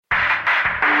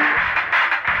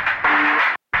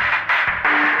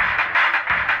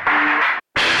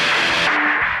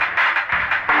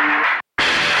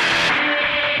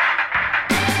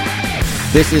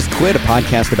This is Quit, a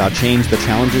podcast about change, the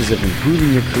challenges of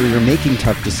improving your career, making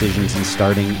tough decisions, and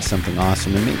starting something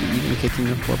awesome, and maybe even kicking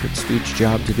your corporate stooge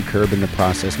job to the curb in the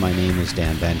process. My name is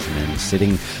Dan Benjamin.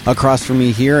 Sitting across from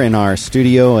me here in our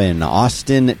studio in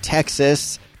Austin,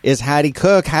 Texas, is Hattie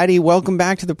Cook. Hattie, welcome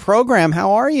back to the program.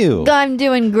 How are you? I'm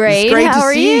doing great. It's great How to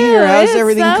are see you? Here. How's It's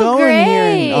everything so going great. here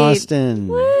in Austin?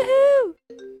 Woohoo!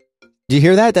 Do you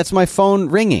hear that? That's my phone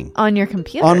ringing. On your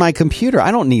computer? On my computer.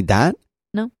 I don't need that.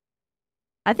 No.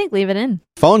 I think leave it in.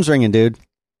 Phone's ringing, dude.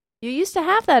 You used to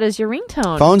have that as your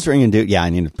ringtone. Phone's ringing, dude. Yeah, I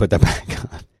need to put that back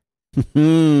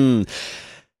on.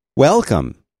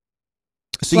 Welcome.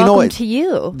 So you know what? To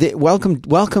you.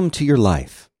 Welcome to your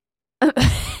life.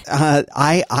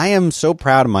 I am so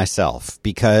proud of myself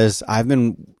because I've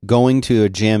been going to a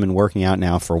gym and working out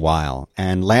now for a while,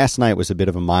 and last night was a bit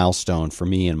of a milestone for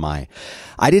me and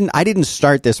I didn't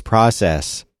start this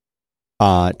process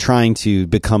trying to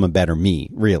become a better me,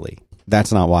 really.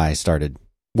 That's not why I started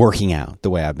working out the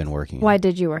way I've been working. Why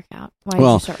did you work out? Why did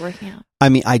you start working out? I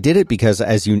mean, I did it because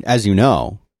as you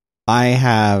know, I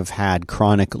have had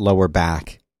chronic lower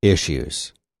back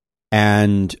issues.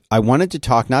 And I wanted to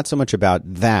talk not so much about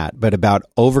that, but about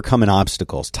overcoming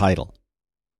obstacles,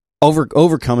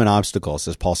 overcoming obstacles,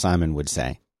 as Paul Simon would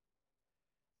say.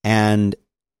 And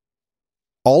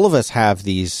all of us have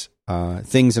these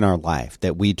things in our life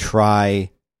that we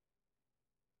try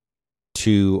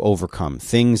to overcome,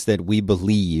 things that we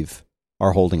believe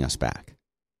are holding us back.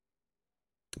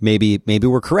 Maybe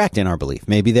we're correct in our belief.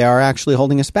 Maybe they are actually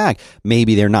holding us back.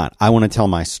 Maybe they're not. I want to tell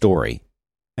my story.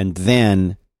 And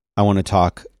then I want to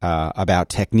talk about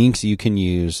techniques you can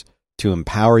use to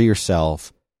empower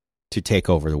yourself to take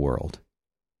over the world.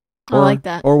 I like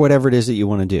that. Or whatever it is that you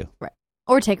want to do. Right.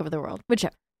 Or take over the world,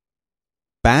 whichever.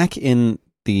 Back in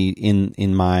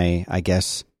my, I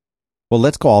guess, well,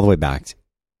 let's go all the way back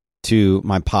to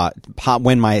my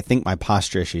when I think my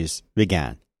posture issues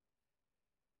began.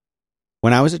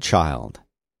 When I was a child,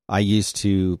 I used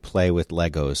to play with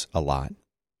Legos a lot.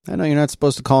 I know you're not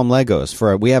supposed to call them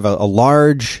Legos. We have a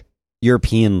large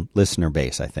European listener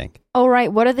base, I think. Oh,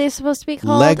 right. What are they supposed to be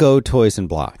called? Lego toys and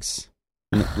blocks.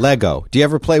 Lego. Do you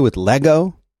ever play with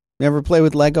Lego? You ever play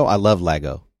with Lego? I love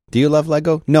Lego. Do you love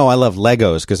Lego? No, I love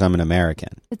Legos because I'm an American.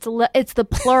 It's the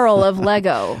plural of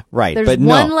Lego. Right, There's but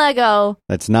one no, Lego.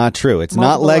 That's not true. It's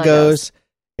Multiple not Legos. Legos.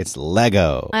 It's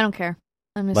Lego. I don't care.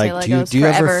 I'm going to Like, say Legos do you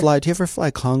forever. ever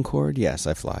fly Concorde? Yes,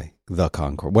 I fly the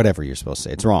Concorde. Whatever you're supposed to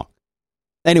say. It's wrong.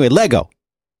 Anyway, Lego.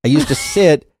 I used to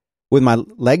sit with my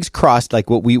legs crossed, like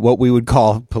what we would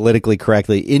call politically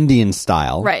correctly Indian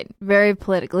style. Right. Very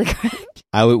politically correct.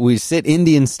 We sit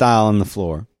Indian style on the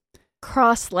floor.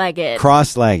 Cross-legged.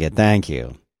 Cross-legged. Thank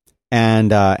you. And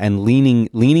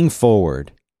leaning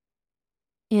forward.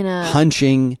 In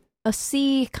hunching. A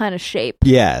C kind of shape.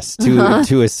 Yes,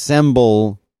 to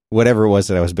assemble whatever it was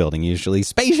that I was building, usually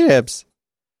spaceships.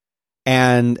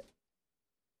 And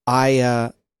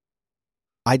I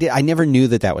never knew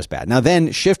that was bad. Now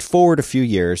then, shift forward a few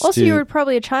years. Also, you were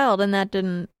probably a child, and that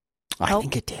didn't help. I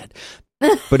think it did.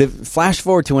 But flash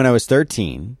forward to when I was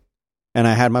 13, and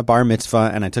I had my bar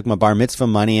mitzvah, and I took my bar mitzvah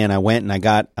money, and I went and I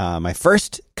got my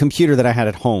first computer that I had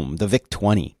at home, the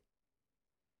VIC-20.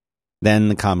 Then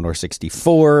the Commodore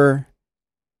 64,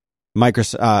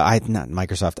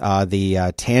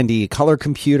 the Tandy color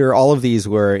computer. All of these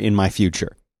were in my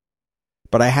future.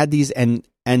 But I had these, and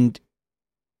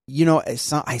you know,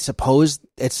 I suppose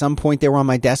at some point they were on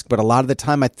my desk, but a lot of the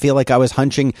time I feel like I was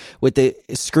hunching with the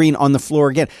screen on the floor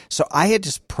again. So I had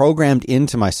just programmed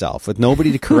into myself, with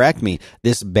nobody to correct me,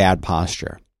 this bad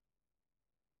posture.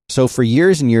 So for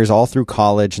years and years, all through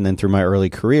college and then through my early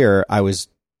career, I was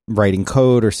writing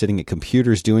code or sitting at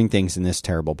computers doing things in this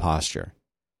terrible posture.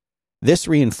 This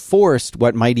reinforced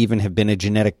what might even have been a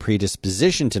genetic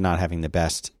predisposition to not having the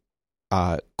best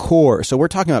core. So we're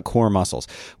talking about core muscles.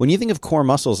 When you think of core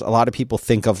muscles, a lot of people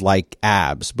think of like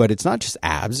abs, but it's not just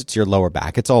abs. It's your lower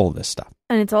back. It's all of this stuff.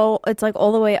 And it's like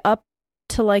all the way up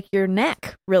to like your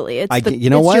neck, really. It's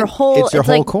what? Your whole, it's your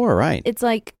whole core, right? It's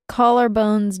like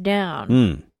collarbones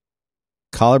down.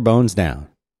 Collarbones down.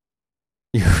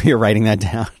 You're writing that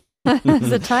down.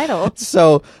 That's a title.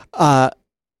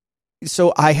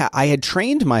 So I had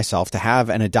trained myself to have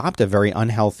and adopt a very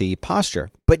unhealthy posture.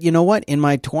 But you know what? In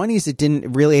my 20s, it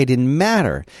didn't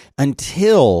matter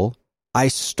until I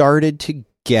started to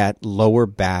get lower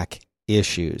back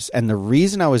issues. And the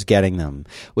reason I was getting them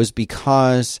was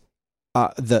because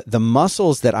the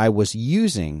muscles that I was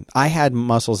using, I had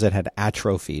muscles that had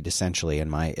atrophied essentially,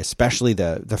 and especially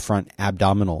the front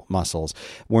abdominal muscles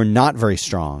were not very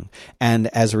strong, and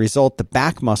as a result, the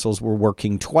back muscles were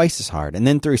working twice as hard. And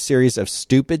then through a series of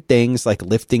stupid things like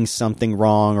lifting something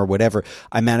wrong or whatever,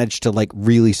 I managed to like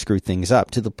really screw things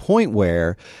up to the point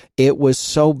where it was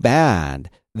so bad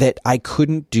that I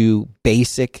couldn't do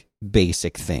basic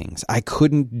things. I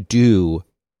couldn't do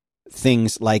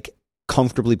things like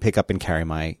comfortably pick up and carry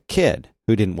my kid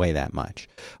who didn't weigh that much,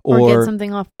 or get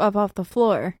something off the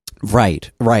floor. Right.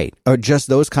 Or just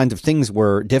those kinds of things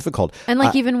were difficult. And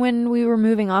like even when we were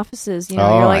moving offices, you're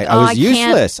like, I was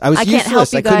useless. I can't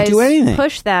help you I couldn't do anything.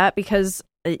 Push that because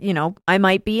I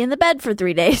might be in the bed for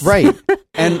 3 days. Right.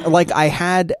 And like I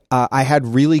had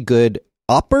really good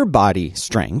upper body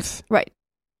strength. Right.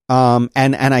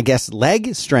 And I guess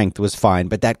leg strength was fine,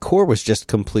 but that core was just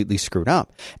completely screwed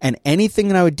up. And anything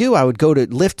that I would do, I would go to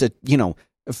lift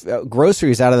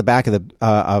groceries out of the back of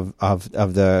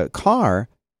the car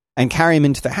and carry them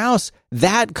into the house.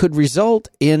 That could result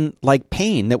in like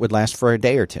pain that would last for a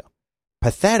day or two.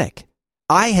 Pathetic.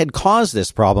 I had caused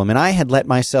this problem, and I had let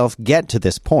myself get to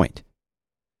this point.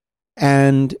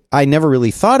 And I never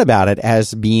really thought about it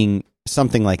as being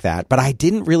something like that, but I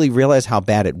didn't really realize how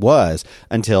bad it was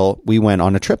until we went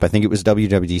on a trip. I think it was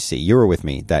WWDC. You were with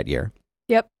me that year.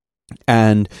 Yep.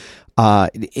 And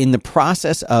in the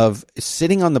process of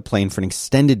sitting on the plane for an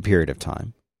extended period of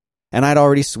time, and I'd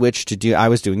already switched I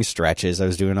was doing stretches, I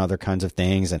was doing other kinds of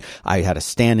things, and I had a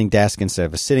standing desk instead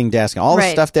of a sitting desk, and all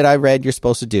the stuff that I read you're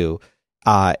supposed to do,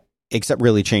 except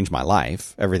really change my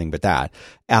life, everything but that.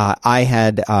 I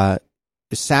had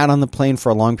sat on the plane for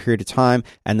a long period of time,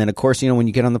 and then of course when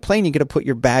you get on the plane you get to put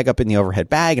your bag up in the overhead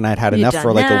bag, and I'd had enough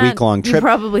for like a week-long trip. You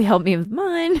probably helped me with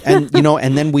mine. And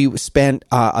and then we spent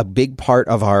a big part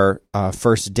of our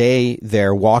first day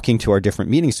there walking to our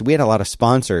different meetings, so we had a lot of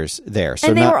sponsors there, so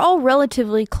and they were all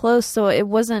relatively close, so it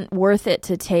wasn't worth it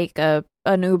to take an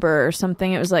Uber or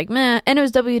something. It was like meh. And it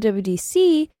was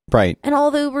WWDC. Right. And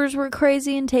all the Ubers were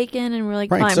crazy and taken, and we're like,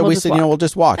 fine, so we said, we'll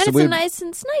just walk. And so it's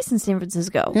nice in San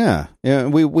Francisco. Yeah.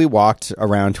 We walked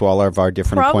around to all of our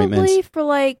different appointments. Probably for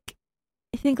like,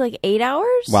 I think like 8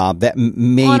 hours? Wow, that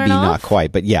maybe not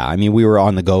quite. But yeah, I mean, we were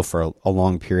on the go for a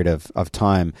long period of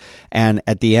time. And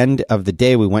at the end of the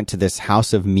day, we went to this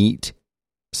House of Meat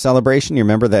celebration. You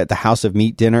remember the House of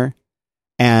Meat dinner?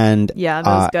 And yeah,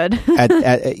 that was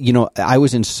good. I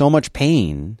was in so much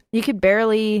pain. You could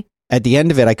barely... At the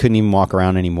end of it, I couldn't even walk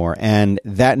around anymore. And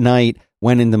that night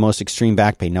went in the most extreme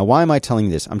back pain. Now, why am I telling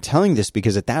you this? I'm telling this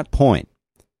because at that point,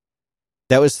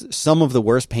 that was some of the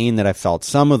worst pain that I felt,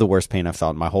 some of the worst pain I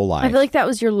felt in my whole life. I feel like that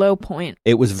was your low point.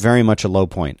 It was very much a low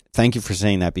point. Thank you for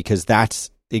saying that, because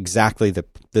that's exactly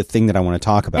the thing that I want to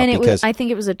talk about. And I think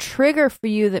it was a trigger for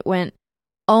you that went,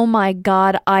 oh my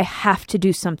God, I have to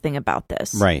do something about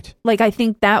this. Right. Like, I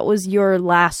think that was your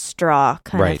last straw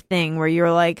kind of thing, where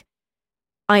you're like,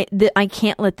 I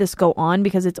can't let this go on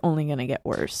because it's only going to get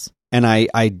worse. And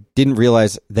I didn't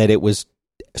realize that it was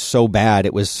so bad.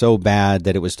 It was so bad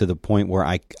that it was to the point where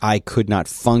I could not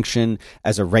function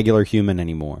as a regular human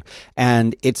anymore.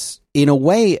 And it's, in a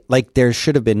way, like there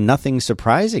should have been nothing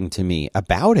surprising to me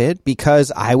about it, because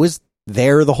I was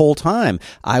there the whole time.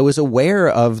 I was aware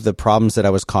of the problems that I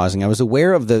was causing. I was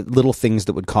aware of the little things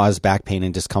that would cause back pain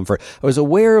and discomfort. I was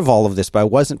aware of all of this, but I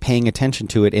wasn't paying attention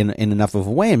to it in enough of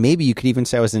a way. And maybe you could even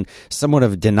say I was in somewhat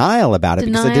of denial about it,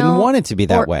 because I didn't want it to be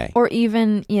that way. Or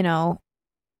even,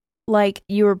 like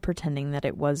you were pretending that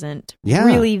it wasn't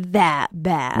really that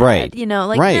bad. Right.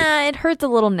 Nah, it hurts a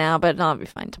little now, but I'll be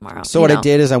fine tomorrow. So what I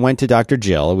did is I went to Dr.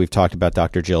 Jill. We've talked about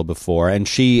Dr. Jill before, and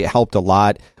she helped a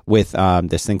lot with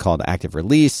this thing called active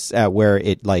release, where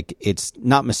it's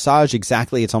not massage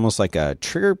exactly. It's almost like a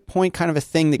trigger point kind of a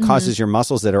thing that causes your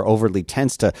muscles that are overly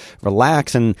tense to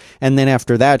relax. And then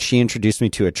after that, she introduced me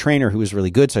to a trainer who was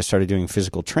really good. So I started doing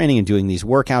physical training and doing these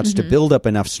workouts to build up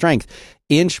enough strength,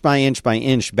 inch by inch by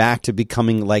inch, back to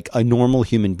becoming like a normal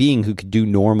human being who could do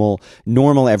normal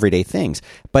everyday things.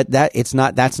 But that's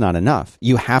not enough.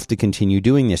 You have to continue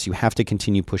doing this. You have to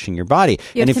continue pushing your body.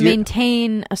 You have to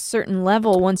maintain a certain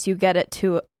level once you get it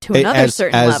to another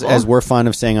certain level. As we're fond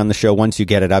of saying on the show, once you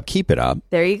get it up, keep it up.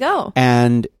 There you go.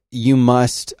 And you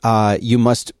must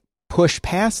push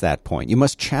past that point. You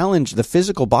must challenge the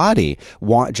physical body,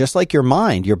 just like your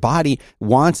mind. Your body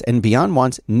wants, and beyond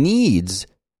wants, needs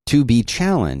to be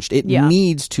challenged. It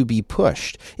needs to be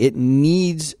pushed. It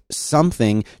needs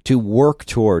something to work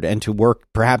toward and to work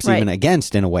perhaps even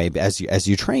against, in a way, as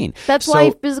you train. That's why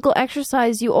physical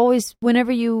exercise, you always,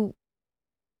 whenever you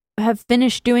have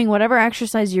finished doing whatever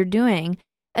exercise you're doing,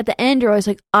 at the end, you're always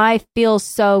like, I feel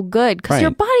so good because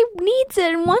your body needs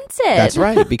it and wants it. That's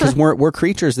right. Because we're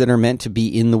creatures that are meant to be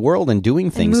in the world and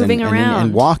doing things and moving around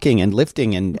and walking and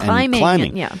lifting and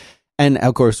climbing. Yeah. And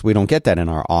of course, we don't get that in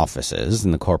our offices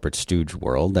in the corporate stooge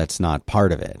world. That's not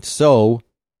part of it. So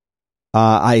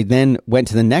I then went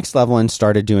to the next level and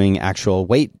started doing actual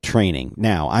weight training.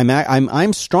 Now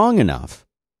I'm strong enough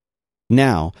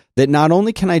now that not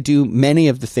only can I do many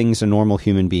of the things a normal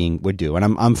human being would do, and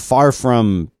I'm far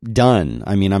from done.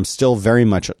 I mean, I'm still very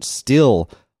much still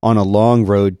on a long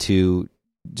road to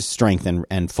strength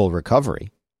and full recovery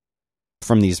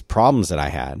from these problems that I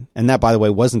had. And that, by the way,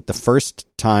 wasn't the first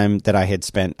time that I had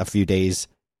spent a few days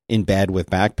in bed with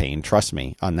back pain. Trust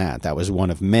me on that. That was one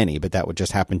of many, but that would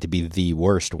just happen to be the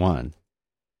worst one.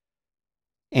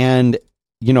 And,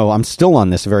 I'm still on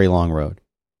this very long road.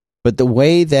 But the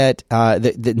way that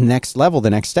the next level, the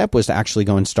next step was to actually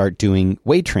go and start doing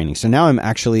weight training. So now I'm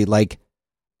actually like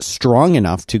strong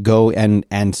enough to go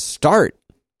and start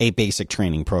a basic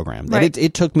training program. Right. That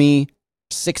it took me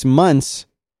 6 months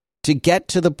to get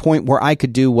to the point where I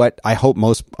could do what I hope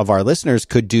most of our listeners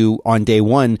could do on day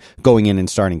one, going in and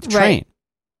starting to train. Right.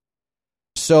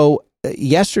 So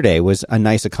yesterday was a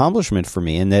nice accomplishment for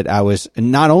me in that I was,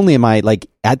 not only am I like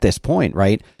at this point,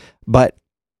 right, but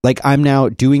like I'm now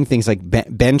doing things like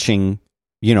benching,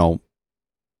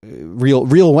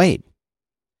 real weight.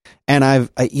 And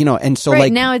and so right,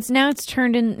 like now it's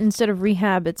turned in, instead of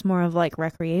rehab, it's more of like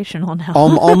recreational now.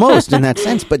 Almost in that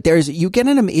sense. But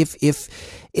if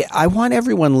I want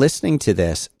everyone listening to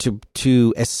this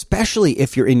to especially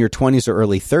if you're in your 20s or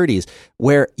early 30s,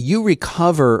 where you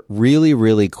recover really,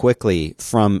 really quickly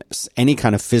from any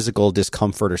kind of physical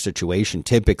discomfort or situation.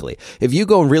 Typically, if you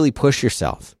go and really push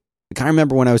yourself. Like I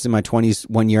remember when I was in my 20s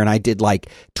one year and I did like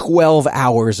 12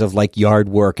 hours of like yard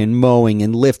work and mowing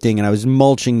and lifting, and I was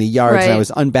mulching the yards right. and I was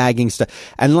unbagging stuff.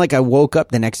 And like I woke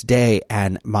up the next day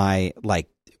and my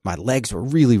legs were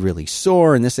really, really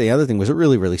sore, and the other thing was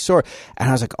really, really sore. And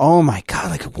I was like, oh my God,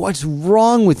 like what's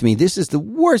wrong with me? This is the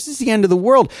worst. This is the end of the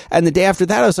world. And the day after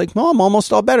that, I was like, no, I'm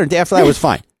almost all better. And the day after that, I was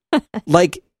fine.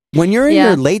 Like when you're in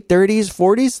your late 30s,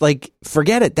 40s, like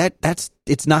forget it.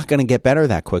 It's not going to get better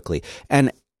that quickly.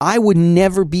 And I would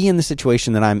never be in the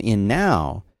situation that I'm in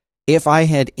now if I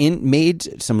had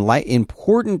made some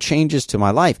important changes to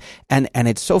my life. And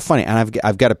it's so funny. And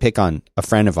I've got to pick on a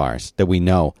friend of ours that we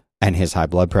know and his high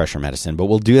blood pressure medicine. But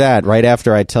we'll do that right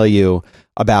after I tell you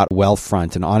about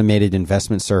Wealthfront, an automated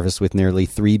investment service with nearly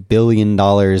 $3 billion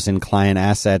in client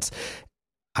assets.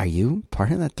 Are you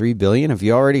part of that $3 billion? Have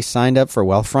you already signed up for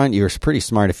Wealthfront? You're pretty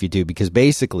smart if you do, because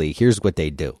basically, here's what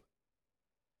they do.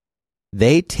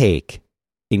 They take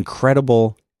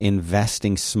incredible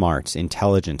investing smarts,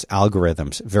 intelligence,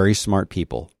 algorithms, very smart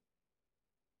people,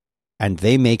 and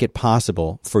they make it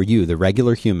possible for you, the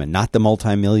regular human, not the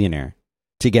multimillionaire,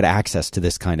 to get access to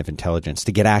this kind of intelligence,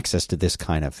 to get access to this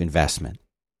kind of investment.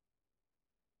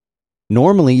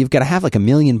 Normally, you've got to have like $1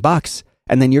 million,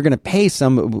 and then you're going to pay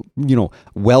some,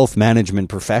 wealth management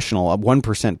professional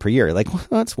 1% per year. Like, well,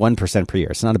 that's 1% per year.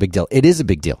 It's not a big deal. It is a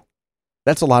big deal.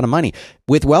 That's a lot of money.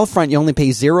 With Wealthfront, you only pay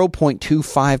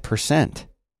 0.25%.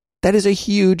 That is a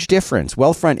huge difference.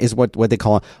 Wealthfront is what they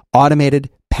call an automated,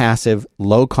 passive,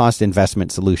 low-cost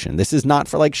investment solution. This is not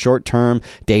for like short-term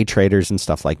day traders and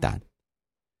stuff like that.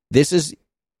 This is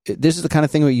the kind of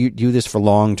thing where you do this for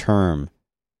long-term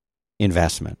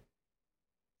investment.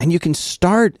 And you can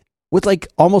start with like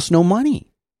almost no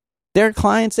money. They've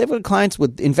got clients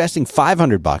with investing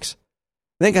 $500.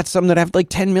 They got some that have like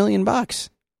 $10 million.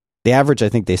 The average, I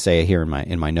think they say here in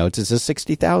my notes, is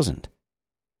 $60,000.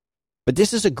 But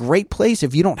this is a great place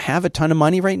if you don't have a ton of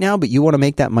money right now, but you want to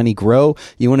make that money grow.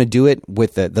 You want to do it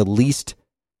with the least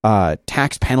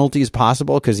tax penalties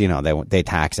possible, because they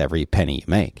tax every penny you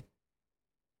make.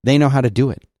 They know how to do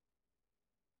it.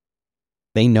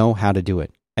 They know how to do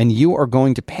it, and you are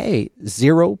going to pay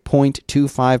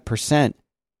 0.25%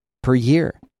 per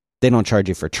year. They don't charge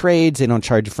you for trades. They don't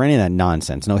charge you for any of that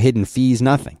nonsense. No hidden fees.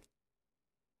 Nothing.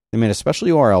 They made a special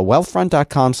URL,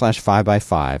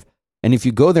 wealthfront.com/5x5. And if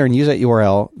you go there and use that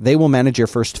URL, they will manage your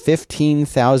first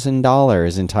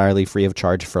 $15,000 entirely free of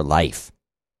charge for life.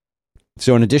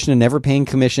 So in addition to never paying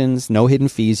commissions, no hidden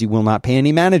fees, you will not pay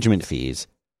any management fees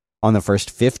on the first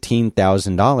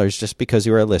 $15,000 just because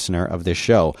you're a listener of this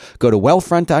show. Go to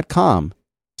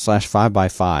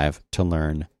wealthfront.com/5x5 to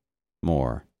learn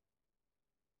more.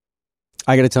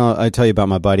 I got to tell you about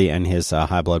my buddy and his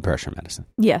high blood pressure medicine.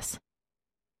 Yes.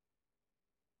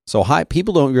 So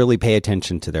people don't really pay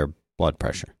attention to their blood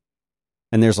pressure.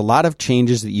 And there's a lot of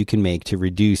changes that you can make to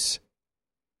reduce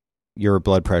your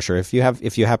blood pressure if you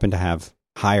happen to have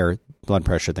higher blood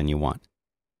pressure than you want.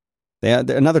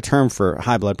 Another term for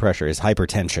high blood pressure is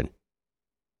hypertension.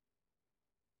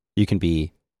 You can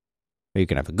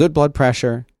have a good blood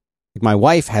pressure. Like my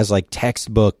wife has like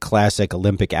textbook classic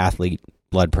Olympic athlete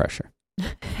blood pressure.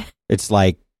 It's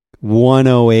like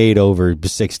 108 over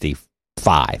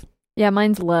 65. Yeah,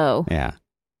 mine's low. Yeah.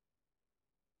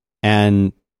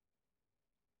 And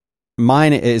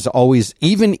mine is always,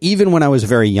 even when I was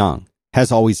very young,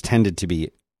 has always tended to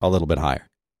be a little bit higher.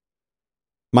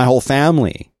 My whole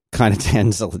family kind of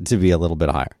tends to be a little bit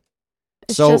higher.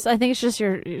 I think it's just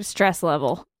your stress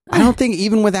level. I don't think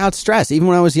even without stress, even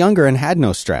when I was younger and had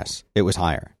no stress, it was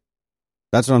higher.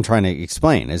 That's what I'm trying to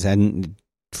explain. And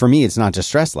for me, it's not just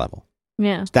stress level.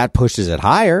 Yeah. That pushes it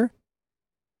higher.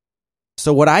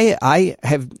 So what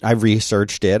I've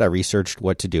researched it. I researched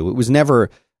what to do.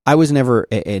 I was never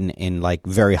in like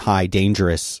very high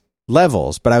dangerous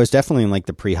levels, but I was definitely in like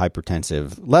the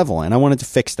pre-hypertensive level, and I wanted to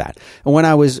fix that. And when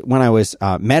I was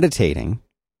meditating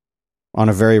on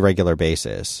a very regular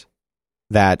basis,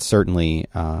 that certainly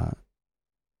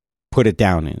put it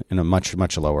down in a much,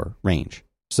 much lower range.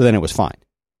 So then it was fine.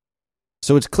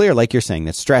 So it's clear, like you're saying,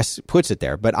 that stress puts it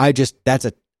there, but that's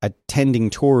a tending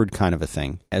toward kind of a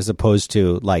thing, as opposed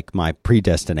to like my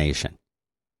predestination.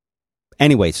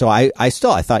 Anyway, so I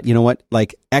thought, you know what,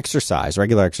 like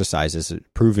regular exercise is a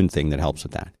proven thing that helps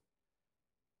with that.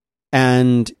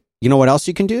 And you know what else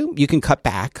you can do? You can cut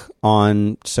back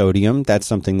on sodium. That's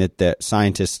something that the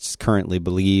scientists currently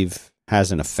believe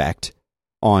has an effect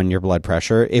on your blood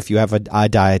pressure. If you have a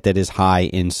diet that is high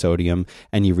in sodium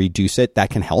and you reduce it, that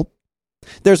can help.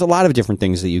 There's a lot of different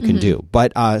things that you can do,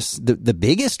 but the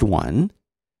biggest one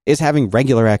is having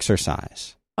regular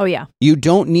exercise. Oh, yeah. You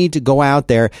don't need to go out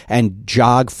there and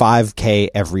jog 5K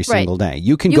every single day.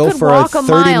 You can go for a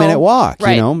 30-minute walk, a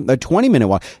 20-minute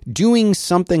walk. Doing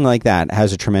something like that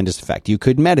has a tremendous effect. You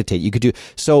could meditate. You could do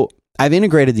so. I've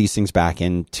integrated these things back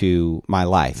into my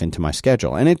life, into my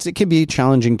schedule. And it can be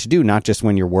challenging to do, not just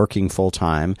when you're working full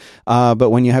time, but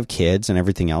when you have kids and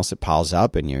everything else, it piles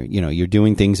up and you're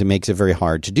doing things that makes it very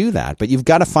hard to do that. But you've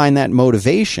got to find that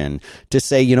motivation to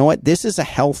say, you know what, this is a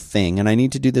health thing and I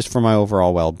need to do this for my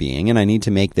overall well-being and I need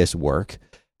to make this work.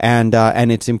 And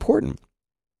it's important.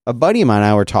 A buddy of mine and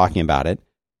I were talking about it,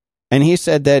 and he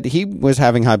said that he was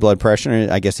having high blood pressure.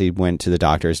 And I guess he went to the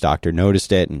doctor. His doctor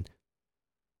noticed it and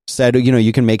said,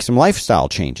 you can make some lifestyle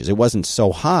changes. It wasn't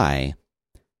so high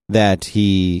that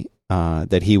he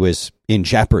was in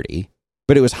jeopardy,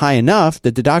 but it was high enough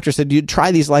that the doctor said, you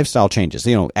try these lifestyle changes,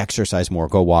 exercise more,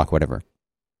 go walk, whatever.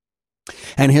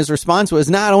 And his response was,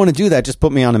 I don't want to do that. Just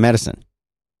put me on the medicine.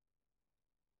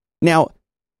 Now,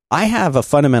 I have a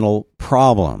fundamental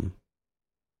problem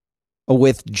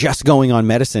with just going on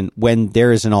medicine when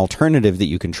there is an alternative that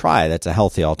you can try that's a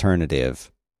healthy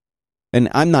alternative. And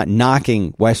I'm not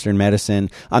knocking Western medicine.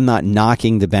 I'm not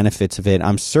knocking the benefits of it.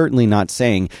 I'm certainly not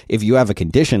saying if you have a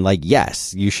condition, like,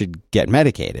 yes, you should get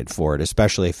medicated for it,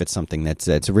 especially if it's something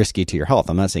that's risky to your health.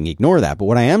 I'm not saying ignore that. But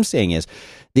what I am saying is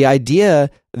the idea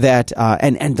that,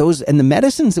 and the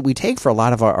medicines that we take for a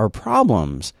lot of our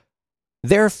problems,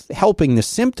 they're helping the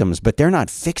symptoms, but they're not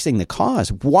fixing the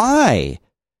cause. Why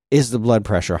is the blood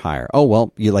pressure higher? Oh,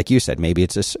 well, like you said, maybe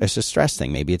it's a stress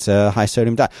thing. Maybe it's a high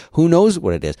sodium diet. Who knows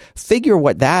what it is? Figure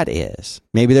what that is.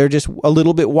 Maybe they're just a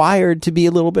little bit wired to be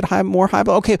a little bit more high.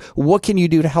 But okay, what can you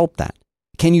do to help that?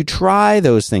 Can you try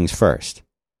those things first?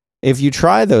 If you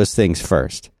try those things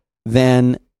first,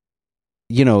 then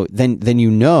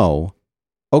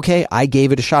okay, I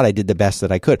gave it a shot. I did the best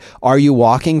that I could. Are you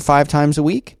walking 5 times a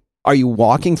week? Are you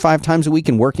walking 5 times a week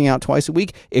and working out twice a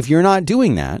week? If you're not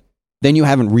doing that, then you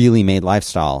haven't really made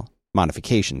lifestyle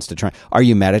modifications to try. Are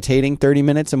you meditating 30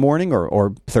 minutes a morning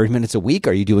or 30 minutes a week?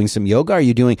 Are you doing some yoga? Are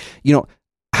you doing,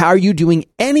 how are you doing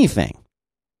anything?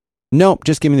 Nope,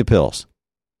 just give me the pills.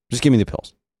 Just give me the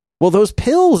pills. Well, those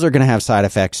pills are going to have side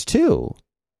effects too.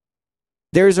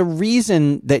 There's a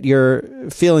reason that you're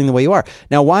feeling the way you are.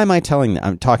 Now, why am I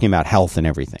I'm talking about health and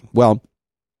everything? Well,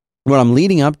 what I'm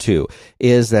leading up to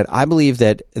is that I believe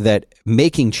that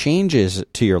making changes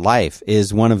to your life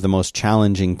is one of the most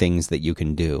challenging things that you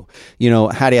can do.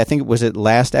 Hattie, I think was it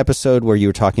last episode where you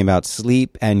were talking about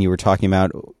sleep and you were talking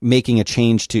about making a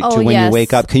change to when you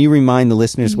wake up. Can you remind the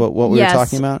listeners what we were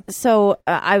talking about? So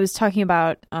I was talking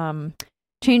about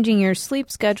changing your sleep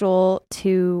schedule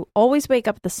to always wake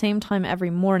up at the same time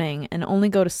every morning and only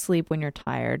go to sleep when you're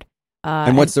tired.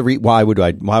 And what's the why would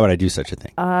I do such a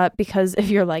thing? Because if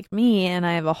you're like me and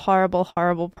I have a horrible,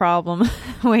 horrible problem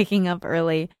waking up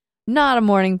early, not a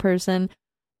morning person,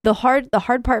 the hard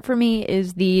part for me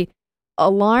is the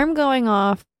alarm going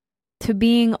off to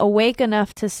being awake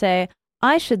enough to say,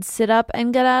 I should sit up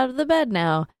and get out of the bed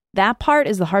now. that part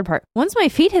is the hard part. Once my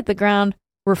feet hit the ground,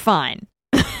 we're fine.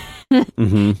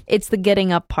 Mm-hmm. It's the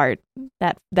getting up part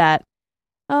that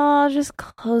I'll just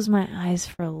close my eyes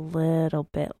for a little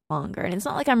bit longer. And it's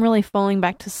not like I'm really falling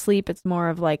back to sleep. It's more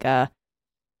of like I'm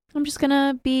just going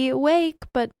to be awake,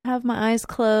 but have my eyes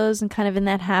closed and kind of in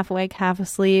that half awake, half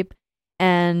asleep.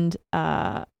 And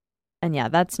yeah,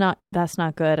 that's not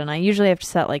good. And I usually have to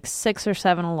set like 6 or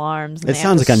 7 alarms. It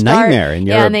sounds like a nightmare in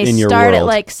your and they in your start world. at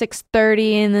like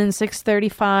 6:30 and then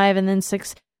 6:35 and then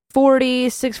 6:40,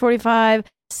 6:45,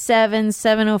 7,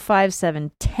 7:05,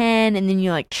 7:10, and then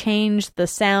you like change the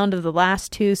sound of the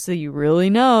last 2 so you really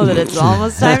know that it's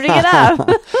almost time to get up.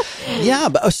 Yeah,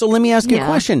 but so let me ask you a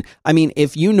question. I mean,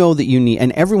 if you know that you need,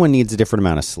 and everyone needs a different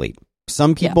amount of sleep.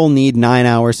 Some people need 9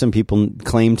 hours. Some people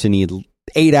claim to need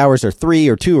 8 hours or 3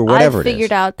 or 2 or whatever it is. I've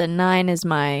figured out that 9 is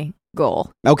my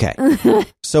goal. Okay.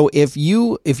 So if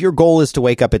your goal is to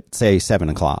wake up at, say, 7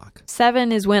 o'clock.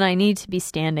 7 is when I need to be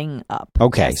standing up.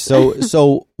 Okay. Yes.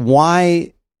 So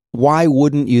why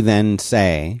wouldn't you then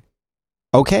say,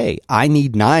 okay, I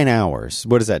need 9 hours.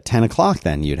 What is that? 10 o'clock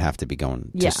then you'd have to be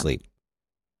going to sleep.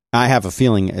 I have a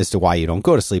feeling as to why you don't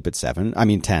go to sleep at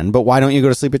 10, but why don't you go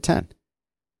to sleep at 10?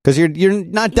 Because you're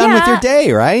not done with your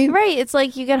day, right? Right. It's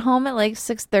like you get home at like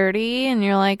 6:30 and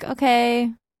you're like,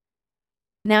 okay,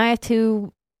 now I have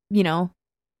to,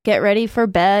 get ready for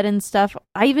bed and stuff.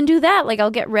 I even do that. Like I'll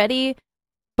get ready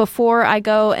before I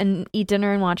go and eat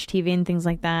dinner and watch TV and things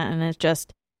like that. And it's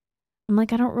just, I'm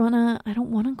like, I don't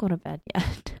want to go to bed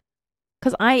yet.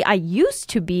 Because I used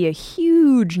to be a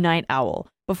huge night owl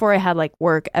before I had like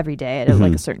work every day at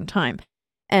like a certain time.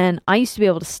 And I used to be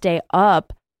able to stay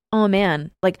up. Oh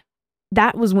man, like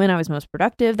that was when I was most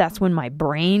productive. That's when my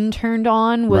brain turned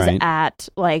on, was at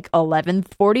like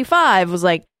 11:45, was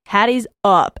like, Hattie's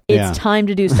up. It's time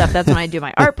to do stuff. That's when I do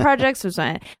my art projects.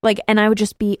 And I would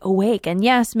just be awake. And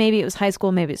yes, maybe it was high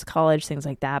school, maybe it's college, things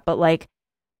like that. But like,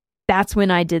 that's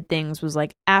when I did things, was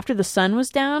like after the sun was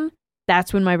down,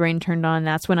 that's when my brain turned on.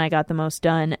 That's when I got the most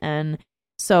done. And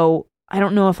so I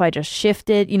don't know if I just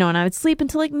shifted, and I would sleep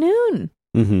until like noon.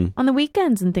 On the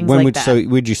weekends and things like that. So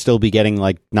would you still be getting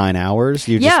like 9 hours?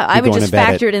 I would just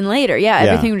factor it in later. Yeah,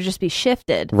 everything would just be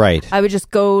shifted. Right. I would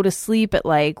just go to sleep at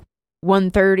like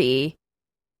 1:30,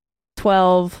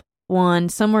 12, 1,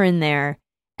 somewhere in there,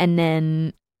 and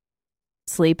then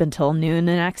sleep until noon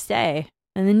the next day.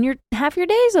 And then half your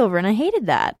day's over, and I hated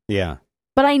that. Yeah.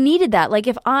 But I needed that. Like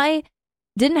if I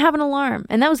didn't have an alarm,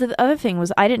 and that was the other thing,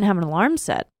 was I didn't have an alarm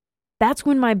set. That's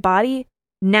when my body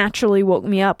naturally woke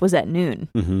me up, was at noon.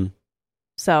 Mm-hmm.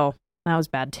 So that was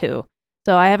bad too.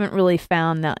 So I haven't really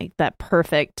found that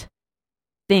perfect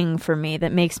thing for me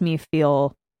that makes me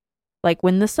feel like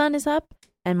when the sun is up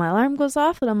and my alarm goes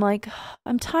off and I'm like,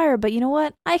 I'm tired, but you know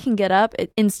what? I can get up,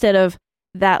 instead of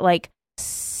that like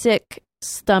sick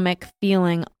stomach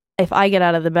feeling. If I get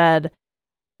out of the bed,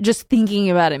 just thinking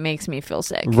about it makes me feel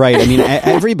sick. Right. I mean,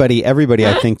 everybody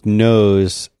I think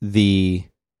knows the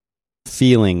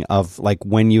feeling of like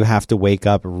when you have to wake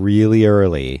up really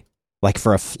early, like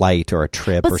for a flight or a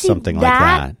trip or something like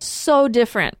that. That's so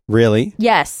different. Really?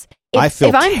 Yes. I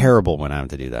feel terrible when I have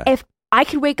to do that. If I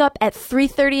could wake up at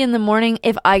 3:30 in the morning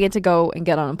if I get to go and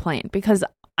get on a plane, because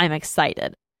I'm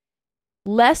excited.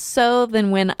 Less so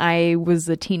than when I was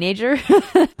a teenager.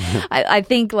 I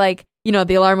think like,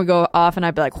 the alarm would go off and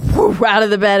I'd be like, whoo, out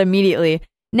of the bed immediately.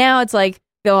 Now it's like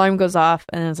the alarm goes off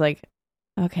and it's like,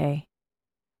 okay.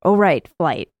 Oh, right,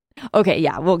 flight. Okay,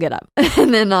 yeah, we'll get up.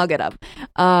 And then I'll get up.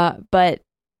 But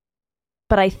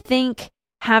I think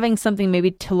having something maybe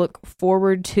to look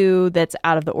forward to that's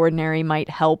out of the ordinary might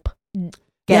help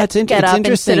get up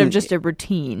instead of just a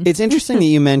routine. It's interesting that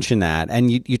you mention that. And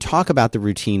you talk about the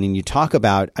routine, and you talk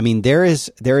about, I mean, there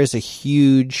is a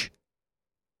huge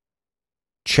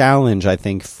challenge, I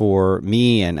think, for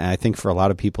me, and I think for a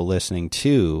lot of people listening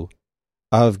too,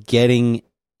 of getting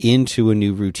into a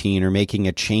new routine or making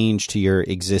a change to your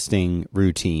existing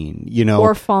routine,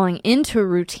 or falling into a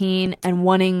routine and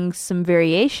wanting some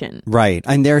variation. Right.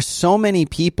 And there are so many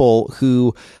people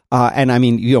who, and I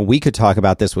mean, we could talk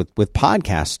about this with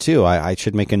podcasts too. I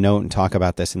should make a note and talk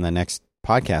about this in the next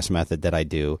podcast method that I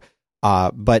do.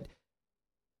 But,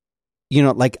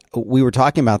 like we were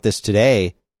talking about this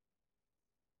today,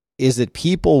 is that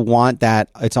people want that.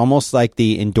 It's almost like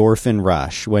the endorphin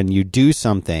rush when you do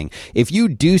something. If you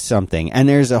do something and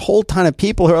there's a whole ton of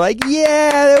people who are like,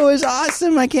 yeah, that was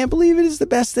awesome, I can't believe it, is the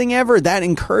best thing ever, that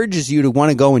encourages you to want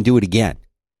to go and do it again.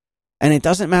 And it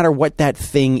doesn't matter what that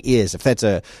thing is. If that's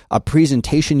a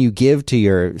presentation you give to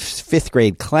your 5th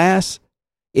grade class,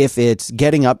 if it's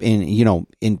getting up in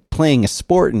playing a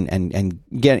sport and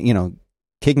get,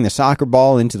 kicking the soccer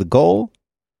ball into the goal,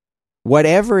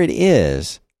 whatever it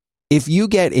is, if you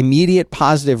get immediate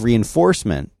positive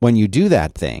reinforcement when you do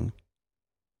that thing,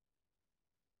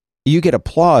 you get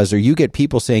applause, or you get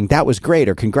people saying that was great,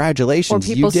 or congratulations, or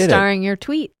people you did starring your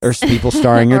tweets, or people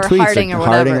starring your or tweets, hearting, or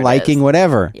hearting, liking,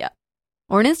 whatever. Yeah,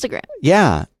 or an Instagram.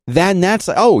 Yeah, then that's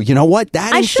you know what?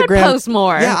 That I Instagram, should post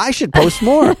more. Yeah, I should post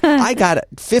more. I got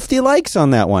 50 likes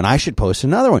on that one. I should post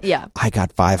another one. Yeah, I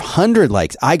got 500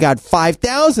 likes. I got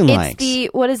 5,000 likes.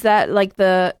 It's what is that? Like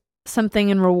the something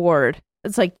in reward.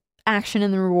 It's like action in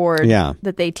the reward. Yeah.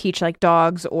 That they teach like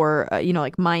dogs or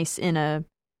like mice in a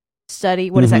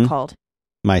study. What is that called?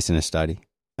 Mice in a Study.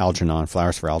 Algernon,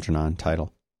 Flowers for Algernon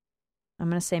title. I'm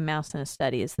going to say Mouse in a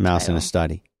Study is the Mouse title. in a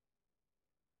Study.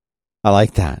 I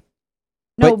like that.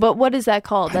 No, but what is that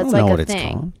called? That's like a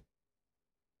thing. Called.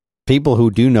 People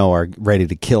who do know are ready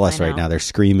to kill us I know. right now. They're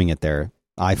screaming at their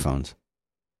iPhones.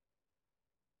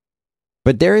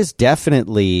 But there is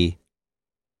definitely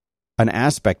an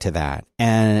aspect to that,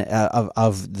 and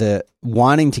of the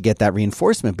wanting to get that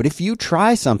reinforcement. But if you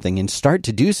try something and start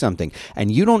to do something and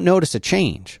you don't notice a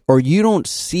change, or you don't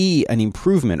see an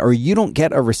improvement, or you don't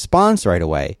get a response right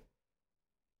away,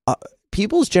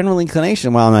 people's general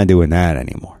inclination, well, I'm not doing that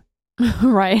anymore.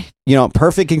 Right. You know,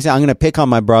 perfect example. I'm going to pick on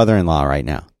my brother-in-law right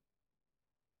now.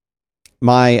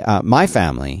 My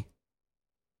family,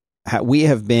 we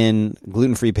have been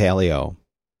gluten-free paleo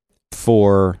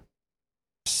for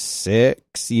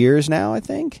 6 years now, I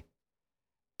think.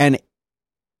 And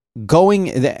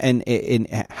in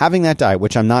having that diet,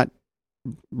 which I'm not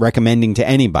recommending to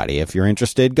anybody. If you're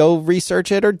interested, go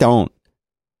research it or don't.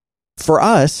 For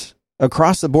us,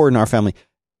 across the board in our family,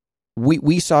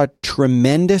 we saw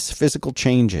tremendous physical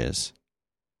changes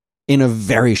in a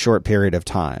very short period of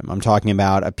time. I'm talking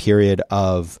about a period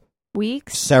of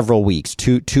weeks, several weeks,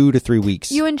 2 to 3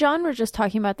 weeks. You and John were just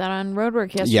talking about that on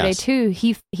Roadwork yesterday, Yes. too.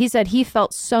 He said he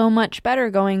felt so much better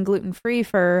going gluten-free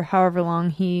for however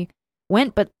long he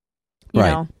went, but, you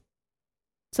know,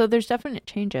 so there's definite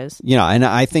changes. You know, and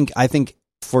I think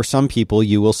for some people,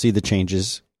 you will see the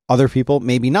changes. Other people,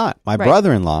 maybe not. My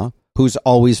brother-in-law, who's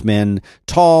always been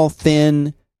tall,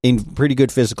 thin, in pretty good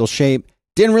physical shape,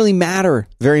 didn't really matter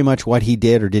very much what he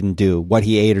did or didn't do, what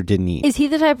he ate or didn't eat. Is he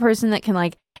the type of person that can,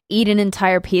 like, eat an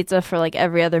entire pizza for, like,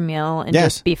 every other meal and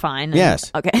just be fine?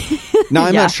 Yes. Okay. Now,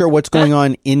 I'm not sure what's going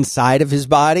on inside of his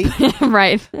body.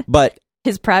 Right. But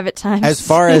his private time. as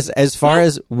far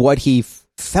as what he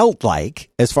felt like,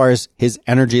 as far as his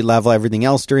energy level, everything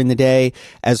else during the day,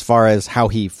 as far as how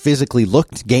he physically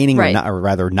looked, gaining or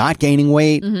rather not gaining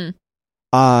weight,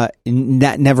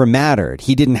 that never mattered.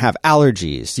 He didn't have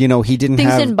allergies. You know, he didn't Things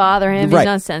have... didn't bother him. He's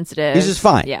not sensitive. He's just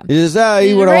fine. Yeah. He's just,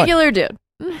 He's a regular dude.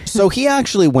 So he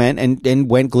actually went and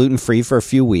went gluten-free for a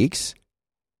few weeks.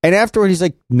 And afterward, he's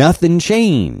like, nothing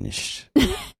changed.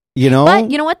 You know?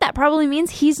 But you know what? That probably means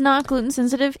he's not gluten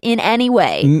sensitive in any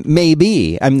way.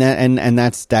 Maybe. And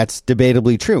that's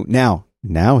debatably true.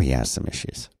 Now he has some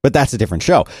issues. But that's a different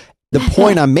show. The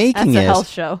point I'm making That's a is health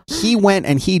show. He went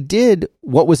and he did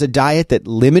what was a diet that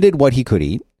limited what he could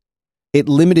eat. It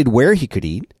limited where he could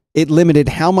eat. It limited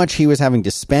how much he was having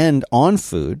to spend on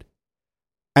food,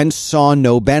 and saw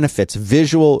no benefits,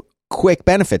 visual, quick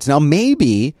benefits. Now,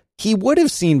 maybe he would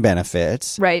have seen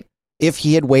benefits if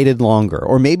he had waited longer,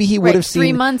 or maybe he would have seen...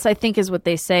 3 months, I think, is what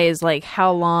they say is like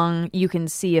how long you can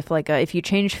see if if you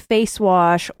change face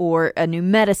wash or a new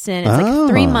medicine. It's like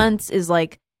 3 months is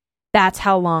like, that's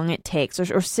how long it takes,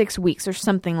 or 6 weeks or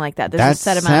something like that. There's a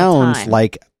set amount of time. That sounds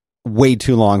like way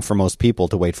too long for most people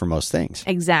to wait for most things.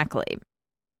 Exactly.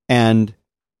 And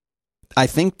I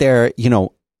think they're, you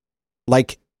know,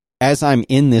 like, as I'm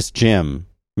in this gym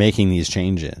making these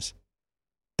changes,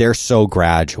 they're so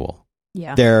gradual.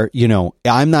 Yeah. They're, you know,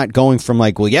 I'm not going from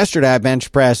like, well, yesterday I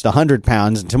bench pressed 100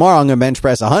 pounds and tomorrow I'm going to bench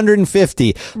press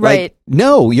 150. Right. Like,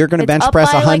 no, you're going to bench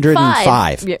press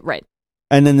 105. Like yeah, right.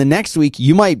 And then the next week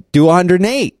you might do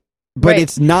 108. But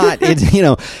it's not, it's, you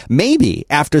know, maybe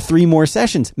after 3 more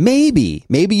sessions, maybe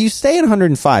you stay at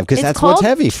 105 because that's what's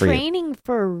heavy for you. It's training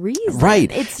for a reason.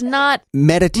 Right. It's not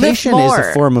meditation is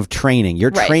a form of training.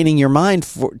 You're training your mind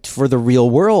for the real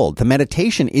world. The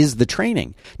meditation is the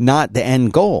training, not the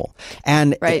end goal.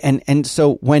 And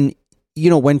so when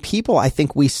people, I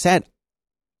think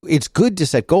it's good to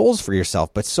set goals for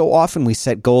yourself, but so often we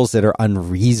set goals that are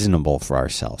unreasonable for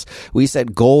ourselves. We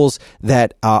set goals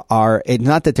that are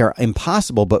not that they're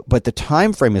impossible, but the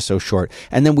time frame is so short,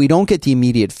 and then we don't get the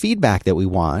immediate feedback that we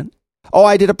want. Oh,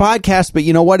 I did a podcast, but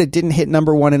you know what? It didn't hit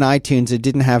number 1 in iTunes. It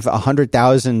didn't have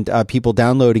 100,000 people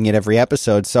downloading it every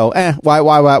episode. So,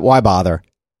 why bother?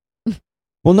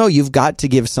 Well, no, you've got to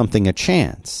give something a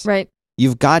chance. Right.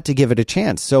 You've got to give it a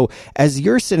chance. So as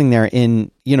you're sitting there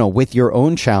in, with your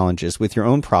own challenges, with your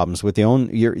own problems, with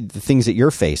the things that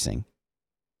you're facing,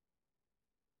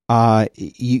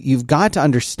 you've got to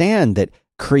understand that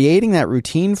creating that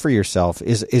routine for yourself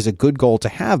is a good goal to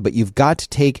have, but you've got to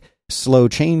take slow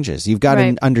changes. You've got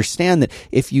to understand that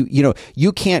if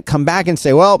you can't come back and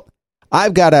say, well,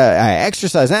 I've got to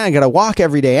exercise and I got to walk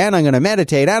every day and I'm going to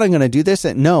meditate and I'm going to do this.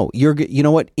 No, you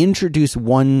know what? Introduce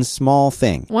one small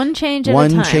thing. One change at a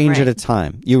time. One change at a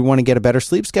time. You want to get a better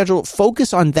sleep schedule?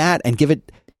 Focus on that and give it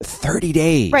 30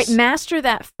 days. Right. Master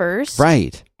that first.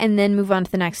 Right. And then move on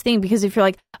to the next thing. Because if you're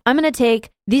like, I'm going to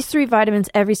take these 3 vitamins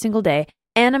every single day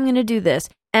and I'm going to do this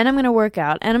and I'm going to work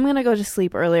out and I'm going to go to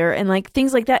sleep earlier and like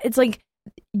things like that. It's like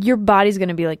your body's going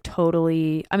to be like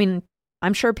totally, I mean,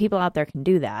 I'm sure people out there can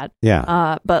do that.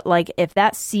 Yeah. But like if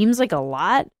that seems like a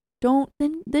lot, then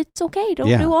it's okay.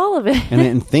 Don't do all of it.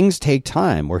 and things take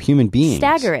time. We're human beings.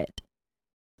 Stagger it.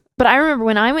 But I remember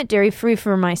when I went dairy free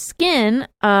for my skin,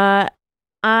 I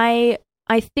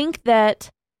think that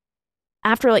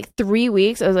after like 3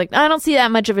 weeks, I was like, I don't see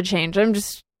that much of a change.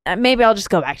 Maybe I'll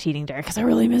just go back to eating dairy because I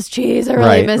really miss cheese. I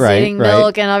really miss eating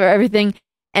milk and everything.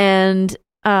 And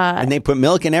they put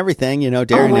milk in everything, dairy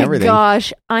and everything. Oh my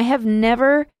gosh. I have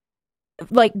never,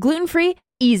 like gluten-free,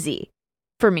 easy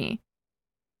for me.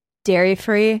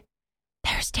 Dairy-free,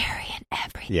 there's dairy in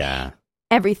everything. Yeah.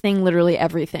 Everything, literally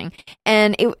everything.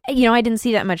 And it, I didn't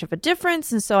see that much of a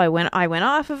difference. And so I went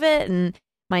off of it and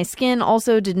my skin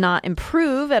also did not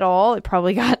improve at all. It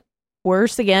probably got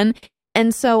worse again.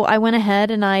 And so I went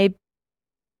ahead and I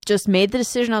just made the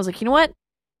decision. I was like, you know what?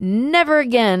 Never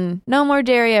again. No more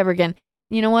dairy ever again.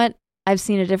 You know what? I've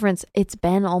seen a difference. It's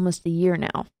been almost a year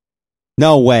now.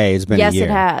 No way. It's been a year. Yes, it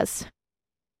has.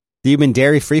 You've been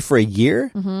dairy free for a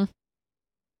year? Mm-hmm.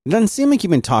 It doesn't seem like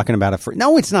you've been talking about it for...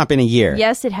 No, it's not been a year.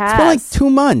 Yes, it has. It's been like 2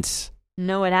 months.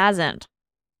 No, it hasn't.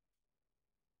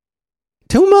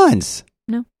 2 months?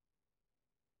 No.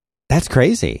 That's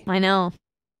crazy. I know.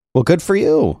 Well, good for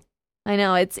you. I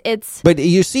know. It's. But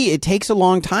you see, it takes a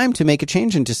long time to make a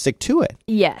change and to stick to it.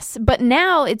 Yes. But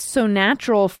now it's so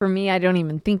natural for me, I don't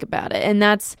even think about it. And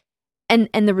that's... And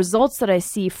the results that I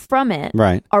see from it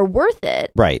are worth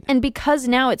it. Right. And because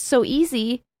now it's so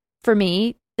easy for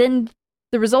me, then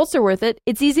the results are worth it.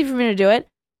 It's easy for me to do it.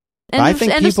 And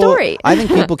end of story. I think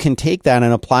people can take that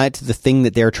and apply it to the thing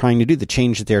that they're trying to do, the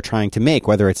change that they're trying to make,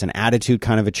 whether it's an attitude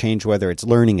kind of a change, whether it's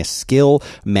learning a skill,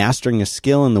 mastering a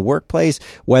skill in the workplace,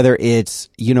 whether it's,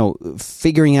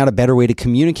 figuring out a better way to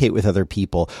communicate with other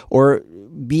people or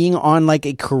being on like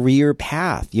a career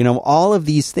path. All of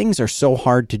these things are so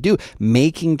hard to do.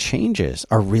 Making changes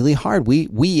are really hard.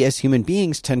 We as human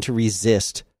beings tend to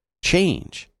resist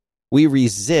change. We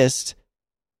resist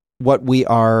what we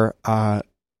are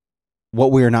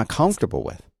not comfortable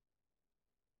with.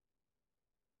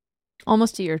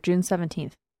 Almost a year, June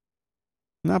 17th.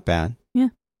 Not bad. Yeah.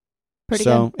 Pretty good.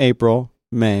 So April,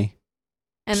 May.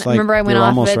 And remember I went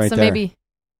off of it, right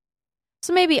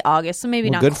so maybe August, so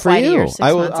maybe not good quite for you. a year, 6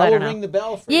 months, I don't know. Ring the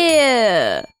bell for you.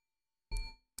 Yeah.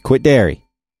 Quit dairy.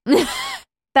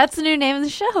 That's the new name of the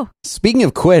show. Speaking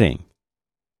of quitting,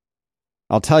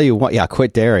 I'll tell you what,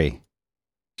 Quit Dairy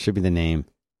should be the name.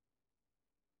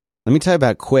 Let me tell you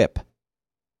about Quip.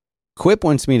 Quip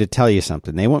wants me to tell you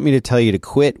something. They want me to tell you to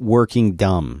quit working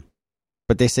dumb.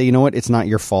 But they say, you know what? It's not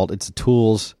your fault. It's the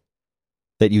tools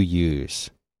that you use.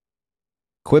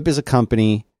 Quip is a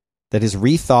company that has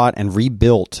rethought and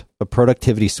rebuilt a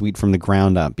productivity suite from the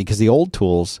ground up because the old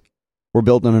tools were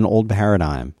built on an old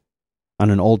paradigm, on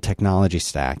an old technology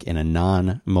stack in a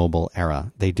non-mobile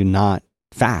era. They do not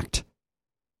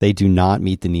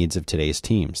meet the needs of today's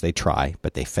teams. They try,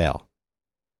 but they fail.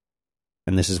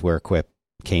 And this is where Quip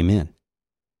came in.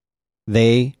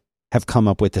 They have come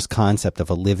up with this concept of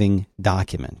a living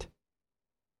document.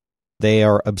 They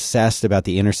are obsessed about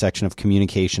the intersection of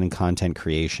communication and content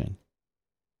creation.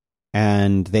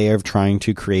 And they are trying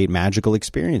to create magical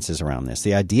experiences around this.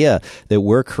 The idea that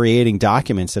we're creating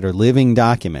documents that are living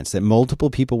documents that multiple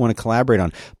people want to collaborate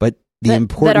on, but the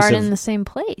importance that aren't in the same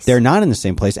place. They're not in the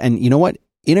same place. And you know what?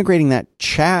 Integrating that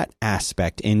chat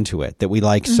aspect into it that we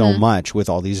like so much with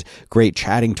all these great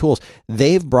chatting tools,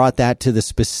 they've brought that to the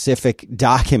specific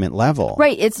document level.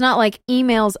 Right. It's not like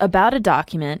emails about a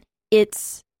document.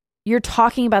 It's you're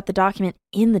talking about the document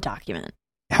in the document.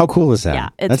 How cool is that? Yeah,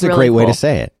 it's That's a really great way cool. to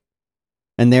say it.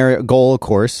 And their goal, of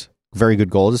course, very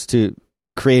good goal, is to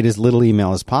create as little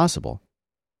email as possible.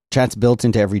 Chat's built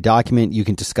into every document. You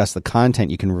can discuss the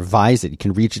content. You can revise it. You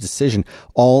can reach a decision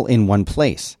all in one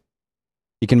place.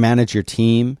 You can manage your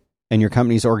team and your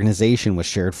company's organization with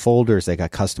shared folders. They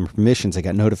got custom permissions. They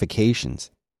got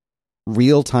notifications.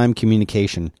 real-time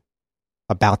communication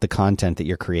about the content that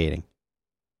you're creating.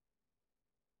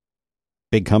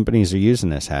 Big companies are using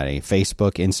this, Hattie.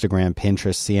 Facebook, Instagram,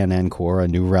 Pinterest, CNN, Quora,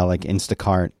 New Relic,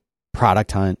 Instacart,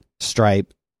 Product Hunt,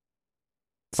 Stripe.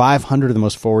 500 of the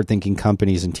most forward-thinking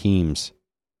companies and teams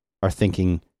are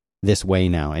thinking this way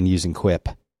now and using Quip.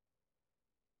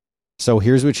 So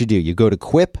here's what you do. You go to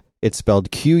Quip. It's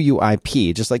spelled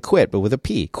Quip, just like quit, but with a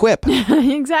P. Quip.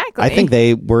 Exactly. I think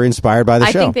they were inspired by the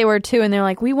show. I think they were too, and they're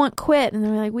like, we want Quit. And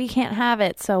they're like, we can't have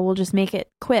it, so we'll just make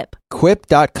it Quip.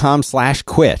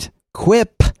 Quip.com/quit.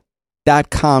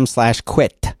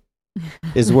 Quip.com/quit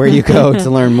is where you go to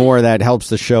learn more that helps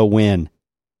the show win.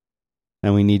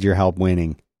 And we need your help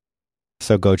winning.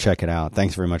 So go check it out.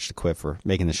 Thanks very much to Quip for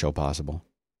making the show possible.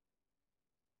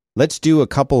 Let's do a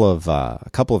couple of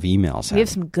emails. We have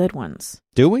some good ones.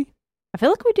 Do we? I feel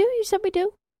like we do. You said we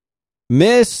do.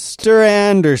 Mr.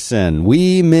 Anderson,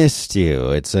 we missed you.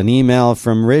 It's an email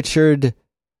from Richard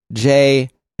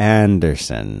J.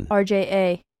 Anderson.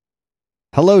 RJA.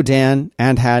 Hello, Dan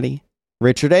and Hattie.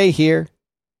 Richard A. here.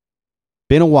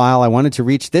 Been a while. I wanted to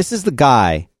reach. This is the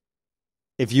guy,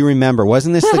 if you remember.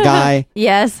 Wasn't this the guy?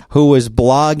 Yes. Who was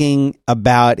blogging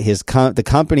about his the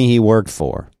company he worked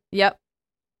for? Yep.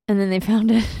 And then they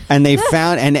found it. And they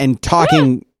found and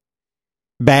talking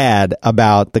bad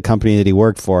about the company that he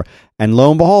worked for. And lo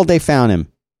and behold, they found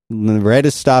him. Read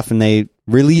his stuff and they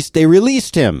released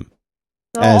him.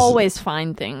 They'll always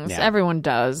find things. Yeah. Everyone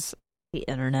does. The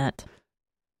internet.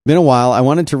 Been a while. I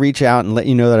wanted to reach out and let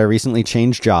you know that I recently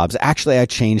changed jobs. Actually, I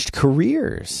changed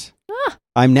careers.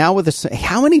 I'm now with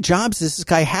how many jobs has this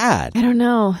guy had? I don't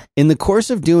know. In the course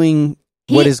of doing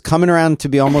what is coming around to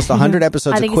be almost 100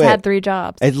 episodes I think of Quit. He's had 3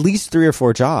 jobs. At least 3 or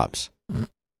 4 jobs.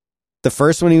 The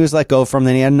first one he was let go from,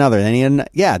 then he had another. Then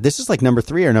he had this is like number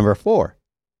 3 or number 4.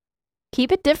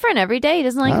 Keep it different every day. He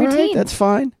doesn't like All routine. right, that's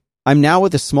fine. I'm now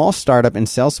with a small startup in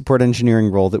sales support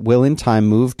engineering role that will in time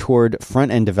move toward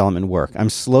front-end development work. I'm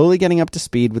slowly getting up to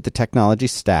speed with the technology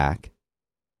stack.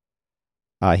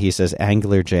 He says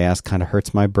AngularJS kind of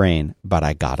hurts my brain, but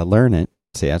I got to learn it.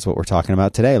 See, that's what we're talking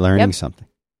about today, learning something.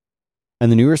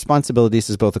 And the new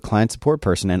responsibilities as both a client support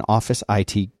person and office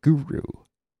IT guru.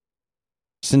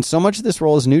 Since so much of this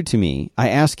role is new to me, I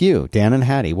ask you, Dan and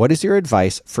Hattie, what is your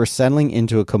advice for settling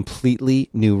into a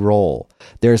completely new role?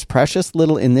 There's precious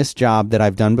little in this job that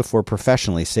I've done before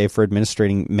professionally, save for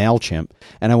administrating MailChimp,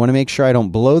 and I want to make sure I don't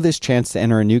blow this chance to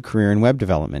enter a new career in web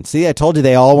development. See, I told you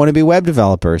they all want to be web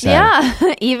developers. Yeah,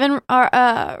 even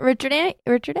our Richard A.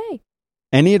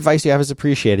 Any advice you have is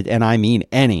appreciated, and I mean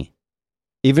any.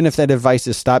 Even if that advice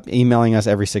is stop emailing us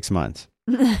every 6 months.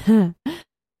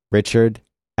 Richard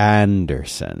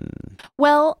Anderson.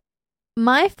 Well,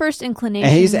 my first inclination...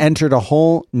 And he's entered a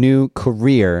whole new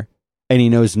career, and he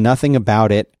knows nothing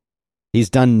about it.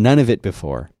 He's done none of it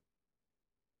before.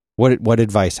 What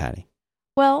advice, Hattie?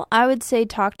 Well, I would say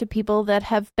talk to people that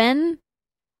have been...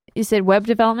 You said web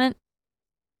development?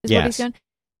 What he's doing?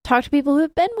 Talk to people who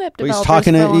have been web developers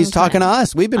He's talking to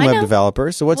us. We've been web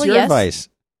developers, so what's your advice?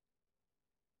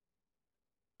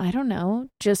 I don't know.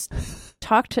 Just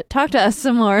talk to us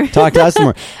some more. Talk to us some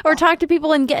more. Or talk to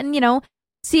people and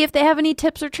see if they have any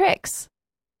tips or tricks.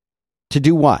 To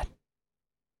do what?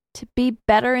 To be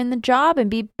better in the job and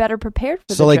be better prepared for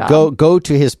the job. So like go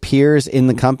to his peers in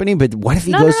the company, but what if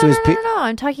he goes to his peers? No.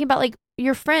 I'm talking about like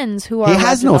your friends who are He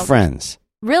has no friends.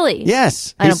 Really?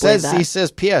 Yes. I don't believe that. He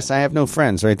says, P.S. I have no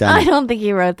friends. Write down. I don't think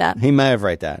he wrote that. He may have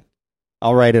write that.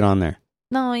 I'll write it on there.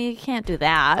 No, you can't do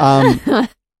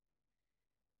that.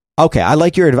 Okay, I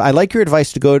like your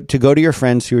advice to go to your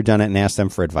friends who have done it and ask them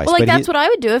for advice. Well, that's what I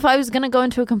would do if I was going to go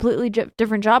into a completely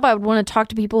different job. I would want to talk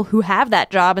to people who have that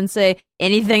job and say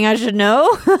anything I should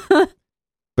know.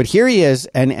 But here he is,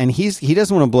 and he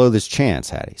doesn't want to blow this chance,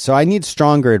 Hattie. So I need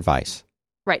stronger advice.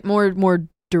 Right, more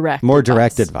direct,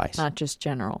 direct advice, not just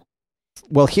general.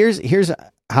 Well, here's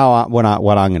what I'm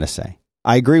going to say.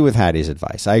 I agree with Hattie's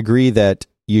advice. I agree that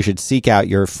you should seek out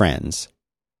your friends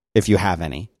if you have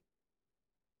any.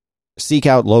 Seek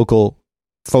out local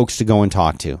folks to go and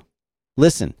talk to.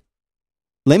 Listen,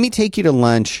 let me take you to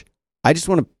lunch. I just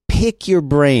want to pick your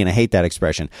brain. I hate that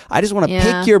expression. I just want to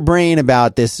pick your brain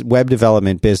about this web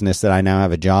development business that I now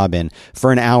have a job in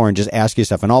for an hour and just ask you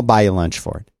stuff, and I'll buy you lunch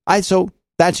for it. So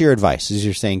that's your advice, is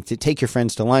you're saying to take your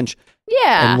friends to lunch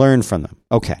and learn from them.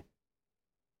 Okay.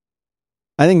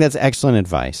 I think that's excellent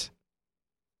advice.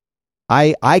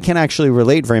 I can actually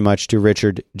relate very much to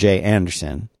Richard J.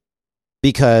 Anderson,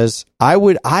 because I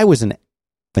was a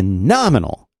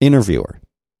phenomenal interviewer.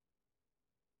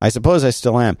 I suppose I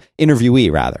still am.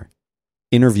 Interviewee, rather.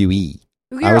 Interviewee.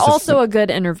 You're also a good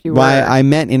interviewer. I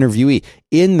meant interviewee,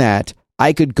 in that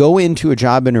I could go into a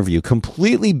job interview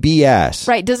completely BS.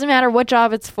 Right. Doesn't matter what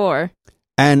job it's for.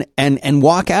 And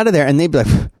walk out of there and they'd be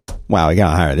like, wow, I got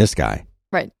to hire this guy.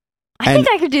 Right. I think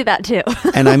I could do that too.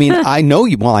 And I mean, I know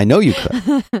you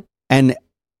could. And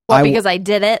because I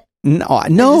did it.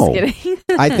 No.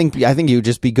 I think you would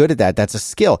just be good at that. That's a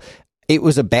skill. It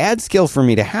was a bad skill for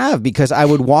me to have because I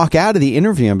would walk out of the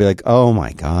interview and be like, oh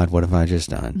my God, what have I just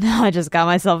done? I just got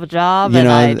myself a job and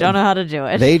I don't know how to do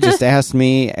it. They just asked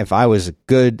me if I was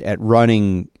good at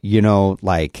running,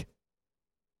 like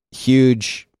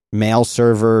huge mail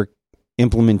server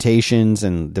implementations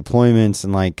and deployments,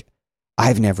 and like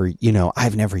I've never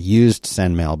used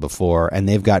SendMail before, and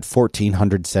they've got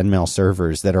 1,400 SendMail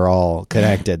servers that are all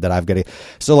connected that I've got to.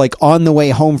 So like on the way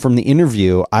home from the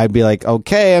interview, I'd be like,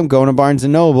 okay, I'm going to Barnes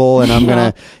and Noble and I'm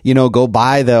going to, go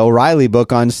buy the O'Reilly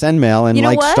book on SendMail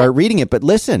and start reading it. But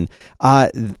listen,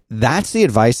 that's the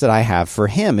advice that I have for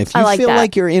him. If you feel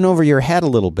like you're in over your head a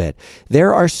little bit,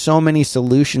 there are so many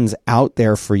solutions out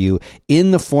there for you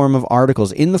in the form of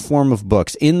articles, in the form of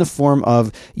books, in the form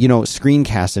of,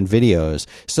 screencasts and videos.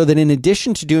 So that in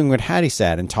addition to doing what Hattie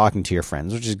said and talking to your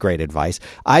friends, which is great advice,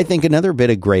 I think another bit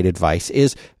of great advice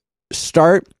is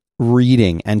start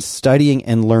reading and studying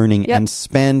and learning and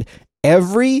spend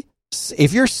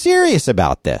if you're serious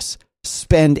about this,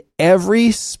 spend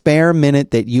every spare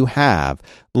minute that you have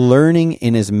learning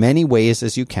in as many ways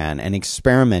as you can and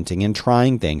experimenting and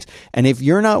trying things. And if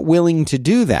you're not willing to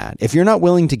do that, if you're not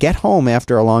willing to get home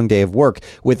after a long day of work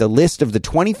with a list of the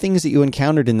 20 things that you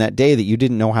encountered in that day that you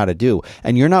didn't know how to do,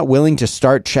 and you're not willing to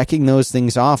start checking those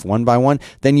things off one by one,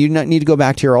 then you need to go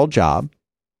back to your old job,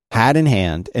 hat in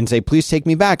hand, and say, please take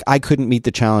me back. I couldn't meet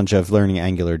the challenge of learning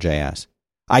AngularJS.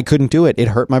 I couldn't do it. It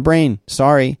hurt my brain.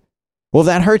 Sorry. Well, if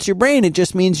that hurts your brain, it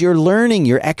just means you're learning,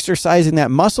 you're exercising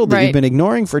that muscle that you've been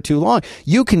ignoring for too long.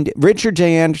 You can, Richard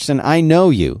J. Anderson, I know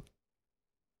you.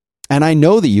 And I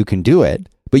know that you can do it,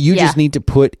 but you just need to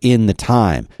put in the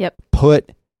time. Yep.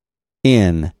 Put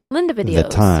in Linda videos. The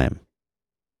time.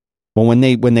 Well, when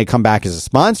they come back as a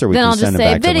sponsor, we can send it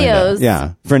back to Linda.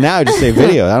 Yeah. For now, just say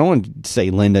video. I don't want to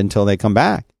say Linda until they come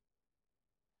back.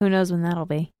 Who knows when that'll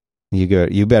be?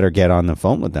 You better get on the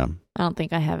phone with them. I don't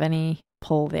think I have any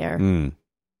pull there.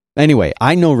 Anyway,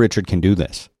 I know Richard can do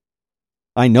this.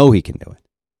 I know he can do it.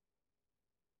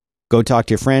 Go talk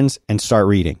to your friends and start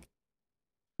reading.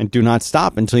 And do not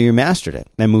stop until you mastered it.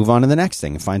 Then move on to the next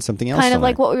thing and find something else. Kind of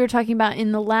like what we were talking about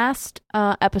in the last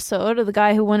episode of the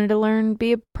guy who wanted to learn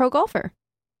be a pro golfer.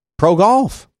 Pro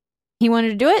golf. He wanted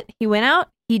to do it. He went out.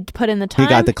 He put in the time. He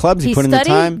got the clubs. He put in the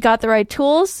time. Got the right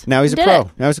tools. Now he's a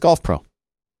pro. Now he's a golf pro.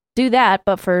 Do that,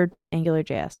 but for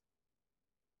AngularJS.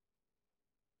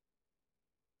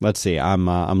 Let's see. I'm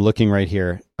looking right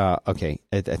here. Okay,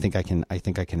 I think I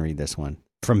can read this one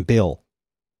from Bill.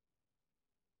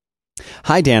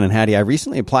 Hi, Dan and Hattie. I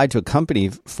recently applied to a company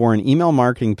for an email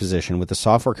marketing position with a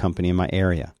software company in my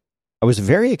area. I was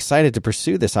very excited to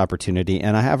pursue this opportunity,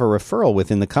 and I have a referral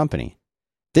within the company.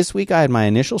 This week, I had my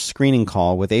initial screening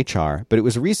call with HR, but it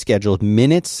was rescheduled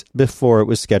minutes before it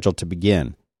was scheduled to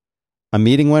begin. A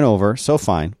meeting went over, so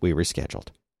fine, we rescheduled.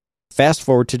 Fast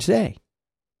forward to today.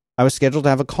 I was scheduled to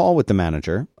have a call with the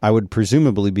manager I would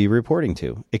presumably be reporting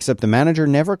to, except the manager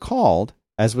never called,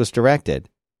 as was directed.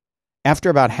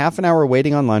 After about half an hour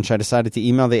waiting on lunch, I decided to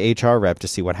email the HR rep to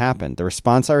see what happened. The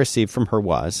response I received from her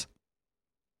was...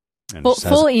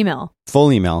 Full email.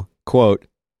 Full email. Quote,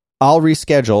 I'll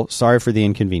reschedule. Sorry for the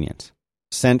inconvenience.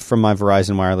 Sent from my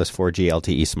Verizon Wireless 4G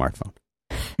LTE smartphone.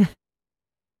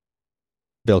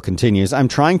 Bill continues, I'm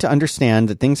trying to understand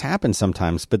that things happen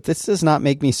sometimes, but this does not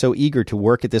make me so eager to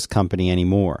work at this company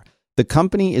anymore. The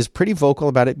company is pretty vocal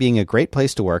about it being a great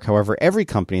place to work. However, every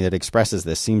company that expresses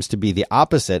this seems to be the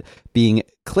opposite, being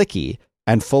cliquey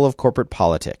and full of corporate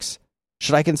politics.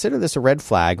 Should I consider this a red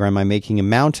flag, or am I making a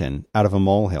mountain out of a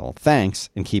molehill?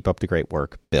 Thanks, and keep up the great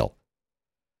work, Bill.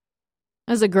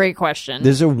 That's a great question.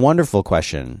 This is a wonderful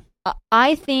question.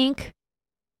 I think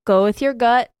go with your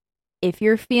gut. If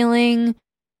you're feeling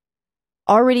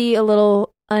already a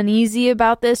little uneasy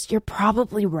about this, you're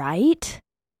probably right.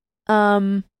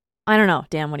 I don't know.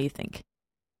 Dan, what do you think?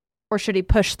 Or should he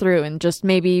push through and just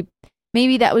maybe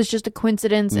that was just a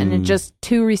coincidence and it just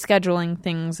two rescheduling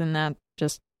things and that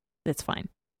just, it's fine.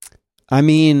 I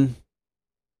mean,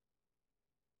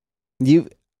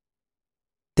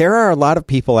 there are a lot of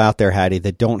people out there, Hattie,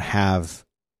 that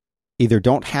either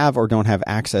don't have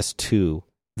access to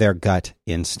their gut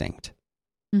instinct.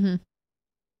 Mm-hmm.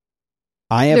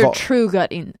 Their true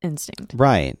gut instinct.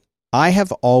 Right. I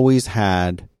have always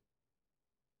had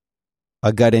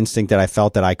a gut instinct that I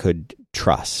felt that I could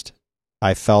trust.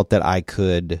 I felt that I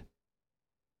could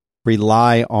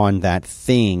rely on that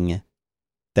thing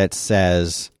that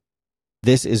says,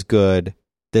 this is good,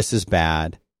 this is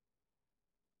bad.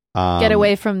 Get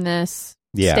away from this.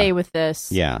 Yeah. Stay with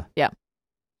this. Yeah. Yeah.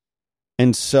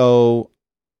 And so,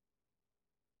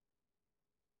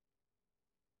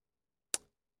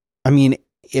 I mean,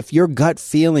 if your gut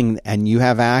feeling and you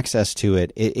have access to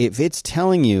it, if it's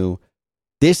telling you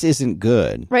this isn't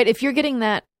good. Right. If you're getting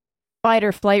that fight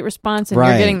or flight response and Right.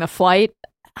 you're getting the flight,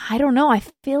 I don't know. I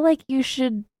feel like you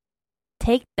should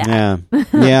take that. Yeah.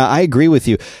 Yeah, I agree with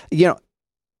you. You know,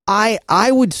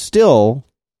 I would still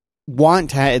want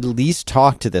to at least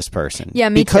talk to this person. Yeah,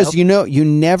 me because too. you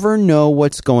never know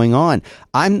what's going on.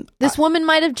 This woman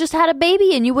might have just had a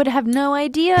baby and you would have no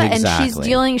idea.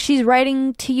 Exactly. And she's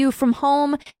writing to you from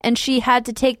home and she had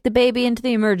to take the baby into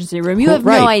the emergency room. You have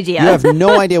right. no idea. You have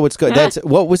no idea what's going. That's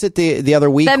what was it the other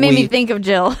week? That made me think of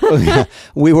Jill.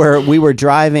 we were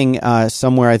driving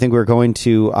somewhere. I think we were going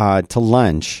to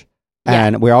lunch,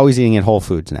 and we're always eating at Whole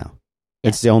Foods now.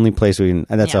 It's the only place we can,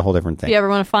 and that's a whole different thing. If you ever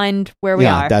want to find where we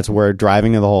are. That's where we're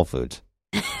driving to the Whole Foods.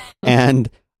 and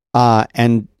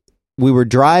we were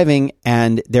driving,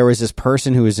 and there was this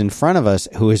person who was in front of us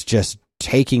who was just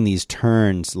taking these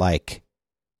turns, like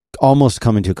almost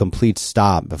coming to a complete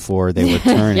stop before they were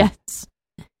turning. Yes.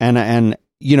 And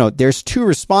you know, there's two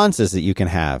responses that you can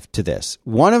have to this.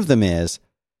 One of them is,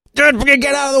 "Dude,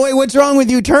 get out of the way. What's wrong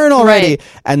with you? Turn already." Right.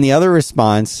 And the other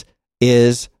response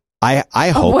is, I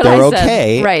hope What they're I said.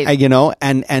 okay. Right. You know,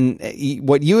 and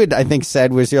what you had, I think,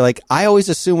 said was, you're like, I always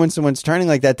assume when someone's turning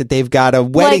like that they've got a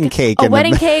wedding cake. A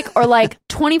wedding cake, or like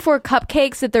 24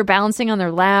 cupcakes that they're balancing on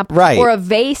their lap. Right. Or a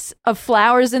vase of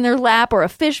flowers in their lap, or a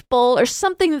fish bowl, or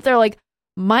something that they're like,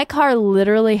 my car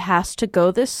literally has to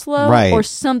go this slow, Right. or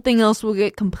something else will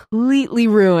get completely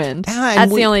ruined. Yeah, and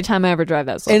That's the only time I ever drive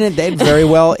that slow. And it very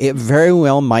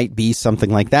well might be something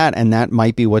like that, and that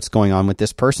might be what's going on with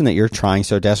this person that you're trying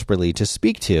so desperately to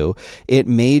speak to. It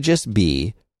may just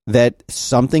be that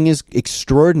something is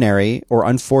extraordinary or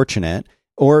unfortunate,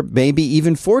 or maybe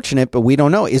even fortunate, but we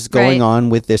don't know, is going Right. on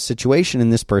with this situation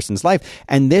in this person's life.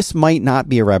 And this might not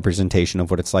be a representation of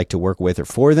what it's like to work with or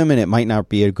for them, and it might not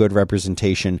be a good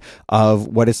representation of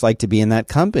what it's like to be in that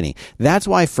company. That's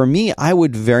why, for me, I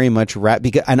would very much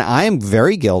and I am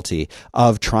very guilty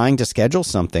of trying to schedule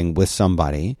something with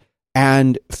somebody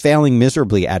and failing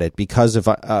miserably at it because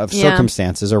of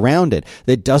circumstances around it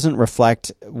that doesn't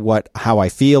reflect how I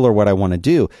feel or what I want to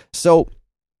do. So,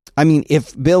 I mean,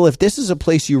 if this is a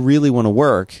place you really want to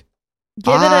work,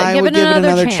 I would give it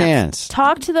another chance.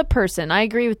 Talk to the person. I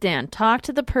agree with Dan. Talk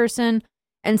to the person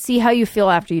and see how you feel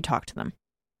after you talk to them.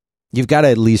 You've got to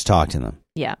at least talk to them.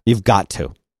 Yeah. You've got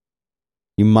to.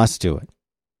 You must do it.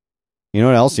 You know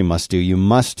what else you must do? You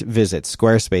must visit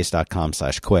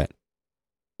squarespace.com/quit.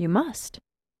 You must.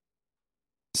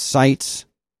 Sites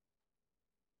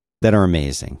that are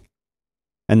amazing.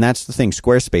 And that's the thing.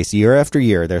 Squarespace, year after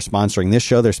year, they're sponsoring this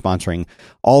show. They're sponsoring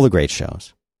all the great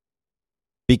shows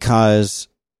because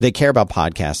they care about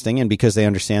podcasting and because they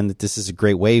understand that this is a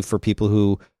great way for people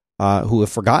who have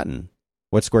forgotten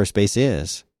what Squarespace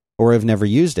is or have never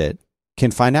used it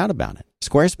can find out about it.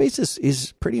 Squarespace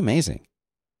is pretty amazing.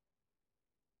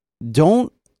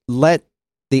 Don't let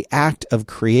the act of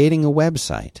creating a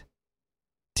website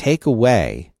take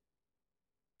away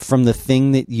from the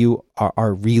thing that you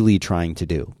are really trying to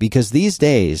do. Because these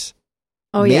days,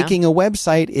 making a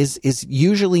website is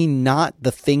usually not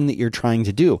the thing that you're trying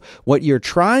to do. What you're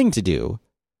trying to do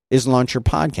is launch your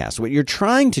podcast. What you're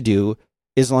trying to do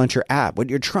is launch your app.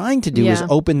 What you're trying to do is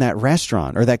open that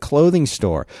restaurant or that clothing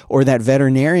store or that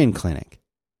veterinarian clinic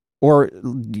or,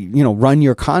 run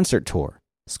your concert tour.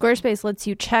 Squarespace lets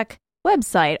you check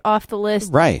website off the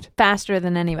list faster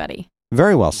than anybody.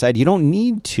 Very well said. You don't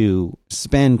need to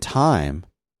spend time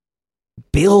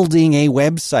building a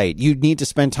website. You need to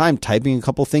spend time typing a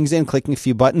couple things in, clicking a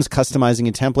few buttons, customizing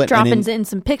a template. Dropping in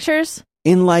some pictures.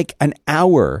 In like an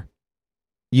hour,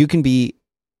 you can be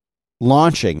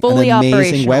launching fully an amazing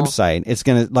operational website. It's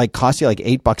going to cost you like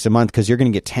 $8 a month because you're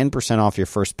going to get 10% off your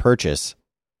first purchase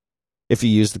if you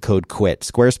use the code QUIT.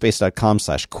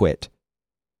 Squarespace.com/quit.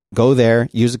 Go there,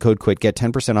 use the code QUIT, get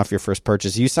 10% off your first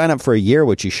purchase. You sign up for a year,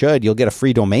 which you should, you'll get a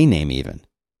free domain name even.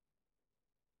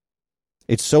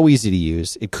 It's so easy to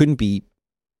use. It couldn't be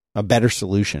a better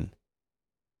solution.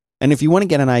 And if you want to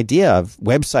get an idea of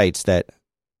websites that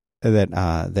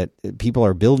people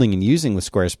are building and using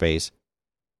with Squarespace,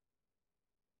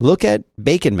 look at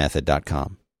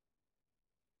baconmethod.com.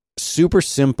 Super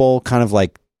simple, kind of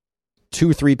like 2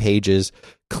 or 3 pages,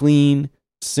 clean,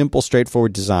 simple,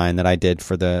 straightforward design that I did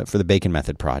for the Bacon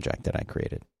Method project that I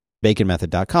created.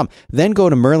 baconmethod.com. Then go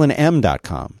to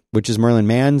merlinm.com, which is Merlin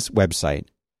Mann's website,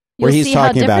 where You'll he's see how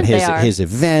talking about different they are. his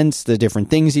events, the different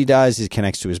things he does. He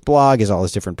connects to his blog, has all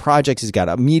his different projects. He's got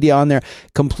a media on there.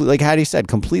 Like Hattie said,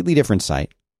 completely different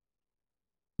site.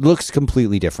 Looks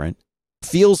completely different.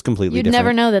 Feels completely You'd different.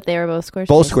 never know that they were both Squarespace.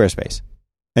 Both Squarespace.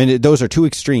 And those are two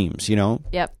extremes, you know?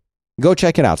 Yep. Go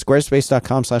check it out.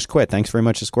 Squarespace.com/quit. Thanks very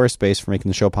much to Squarespace for making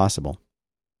the show possible.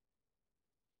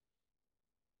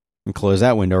 And close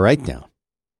that window right down.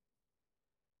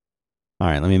 All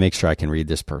right, let me make sure I can read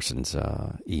this person's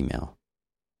email.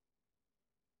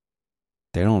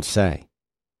 They don't say.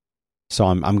 So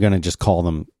I'm going to just call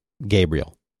them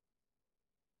Gabriel.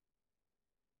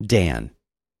 Dan,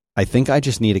 I think I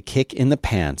just need a kick in the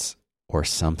pants or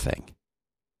something.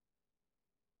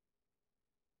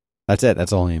 That's it. That's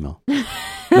the whole email.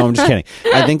 No, I'm just kidding.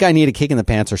 I think I need a kick in the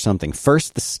pants or something.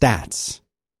 First, the stats.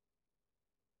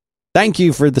 Thank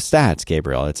you for the stats,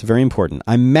 Gabriel. It's very important.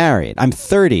 I'm married. I'm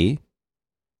 30,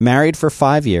 married for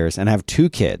 5 years, and have 2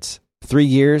 kids, 3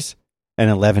 years and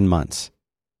 11 months.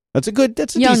 That's a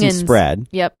decent Youngins. spread.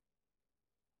 Yep.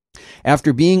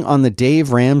 After being on the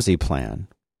Dave Ramsey plan,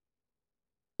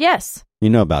 Yes. you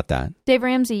know about that, Dave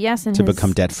Ramsey, yes. And to his,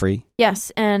 become debt-free.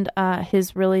 Yes, and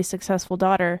his really successful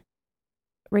daughter,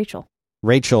 Rachel.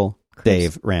 Rachel Cruz.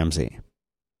 Dave Ramsey.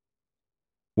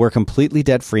 We're completely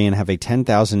debt-free and have a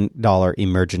 $10,000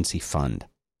 emergency fund.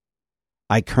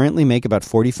 I currently make about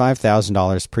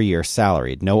 $45,000 per year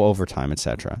salaried, no overtime,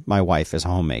 etc. My wife is a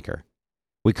homemaker.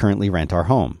 We currently rent our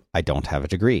home. I don't have a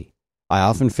degree. I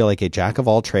often feel like a jack of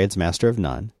all trades, master of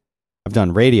none. I've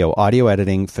done radio, audio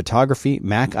editing, photography,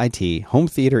 Mac IT, home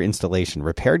theater installation,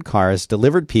 repaired cars,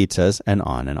 delivered pizzas, and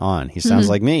on and on. He sounds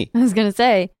like me. I was going to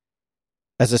say.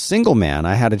 As a single man,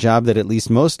 I had a job that at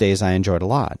least most days I enjoyed a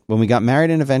lot. When we got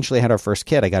married and eventually had our first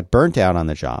kid, I got burnt out on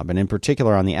the job, and in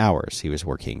particular on the hours he was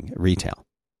working retail.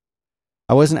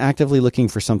 I wasn't actively looking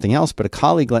for something else, but a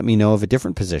colleague let me know of a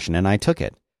different position, and I took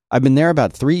it. I've been there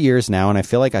about 3 years now, and I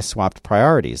feel like I swapped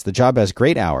priorities. The job has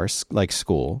great hours, like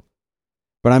school,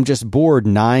 but I'm just bored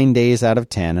 9 days out of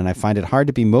 10, and I find it hard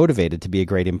to be motivated to be a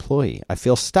great employee. I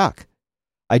feel stuck.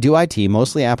 I do IT,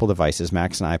 mostly Apple devices,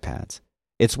 Macs, and iPads.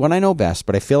 It's what I know best,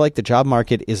 but I feel like the job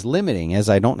market is limiting as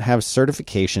I don't have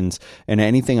certifications in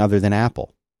anything other than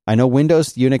Apple. I know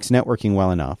Windows, Unix networking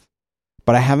well enough,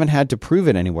 but I haven't had to prove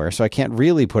it anywhere, so I can't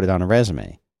really put it on a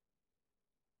resume.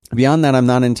 Beyond that, I'm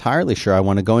not entirely sure I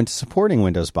want to go into supporting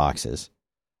Windows boxes.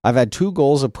 I've had 2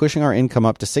 goals of pushing our income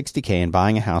up to $60K and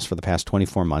buying a house for the past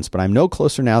 24 months, but I'm no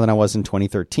closer now than I was in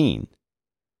 2013.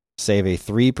 Save a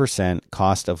 3%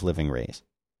 cost of living raise.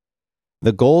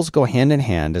 The goals go hand in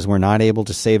hand as we're not able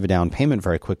to save a down payment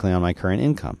very quickly on my current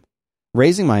income.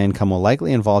 Raising my income will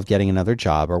likely involve getting another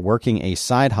job or working a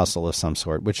side hustle of some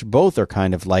sort, which both are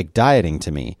kind of like dieting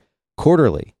to me.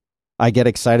 Quarterly. I get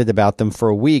excited about them for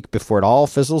a week before it all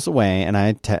fizzles away and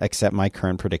I accept my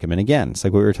current predicament again. It's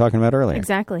like what we were talking about earlier.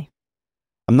 Exactly.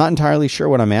 I'm not entirely sure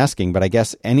what I'm asking, but I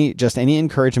guess any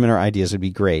encouragement or ideas would be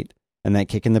great. And that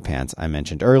kick in the pants I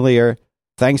mentioned earlier.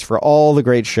 Thanks for all the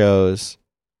great shows.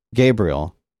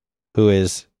 Gabriel, who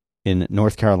is in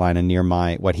North Carolina near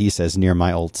my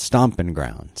old stomping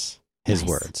grounds. His Nice.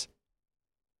 words.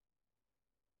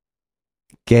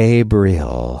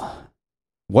 Gabriel.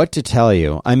 What to tell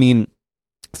you? I mean,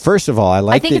 first of all,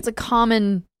 I think it's a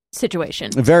common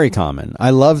situation. very common. I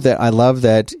love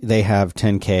that they have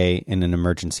 $10K in an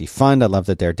emergency fund. I love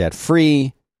that they're debt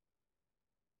free.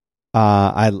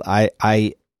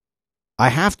 I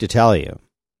have to tell you,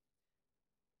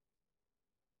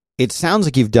 it sounds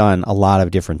like you've done a lot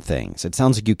of different things. It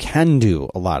sounds like you can do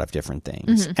a lot of different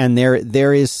things. Mm-hmm. And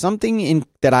there is something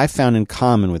that I found in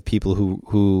common with people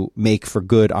who make for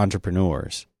good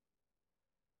entrepreneurs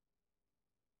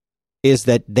is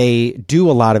that they do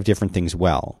a lot of different things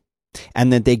well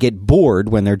and that they get bored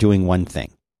when they're doing one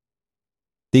thing.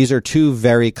 These are 2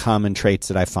 very common traits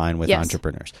that I find with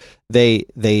entrepreneurs. They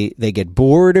get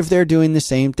bored if they're doing the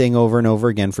same thing over and over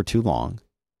again for too long.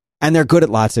 And they're good at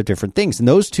lots of different things. And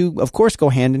those 2, of course, go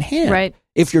hand in hand. Right.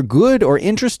 If you're good or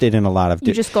interested in a lot of...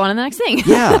 You just go on to the next thing.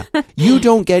 Yeah. You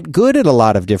don't get good at a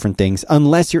lot of different things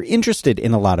unless you're interested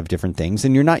in a lot of different things.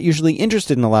 And you're not usually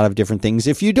interested in a lot of different things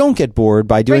if you don't get bored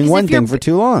by doing one thing for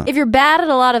too long. If you're bad at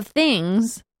a lot of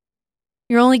things,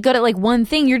 you're only good at like one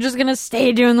thing, you're just going to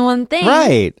stay doing the one thing.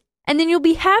 Right. And then you'll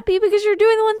be happy because you're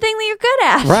doing the one thing that you're good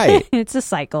at. Right. It's a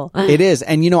cycle. It is.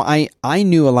 And, I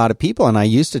knew a lot of people, and I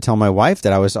used to tell my wife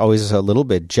that I was always a little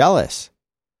bit jealous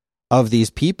of these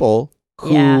people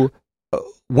who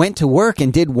went to work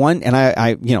and did one. And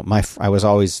I was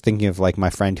always thinking of like my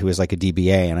friend who was like a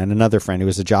DBA and another friend who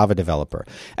was a Java developer.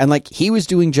 And like he was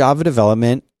doing Java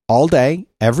development all day,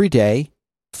 every day,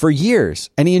 for years,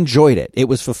 and he enjoyed it. It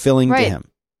was fulfilling to him.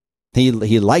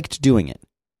 He liked doing it.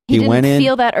 He didn't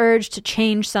feel that urge to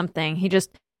change something. He just,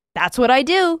 that's what I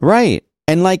do. Right.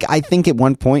 And like, I think at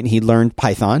one point he learned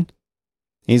Python.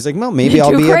 He's like, well, maybe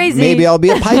I'll be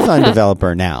a Python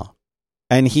developer now.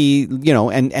 And he,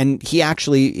 and he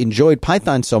actually enjoyed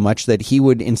Python so much that he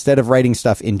would, instead of writing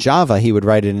stuff in Java, he would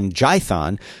write it in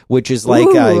Jython, which is like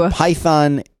a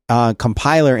Python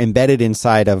compiler embedded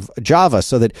inside of Java,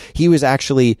 so that he was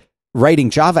actually writing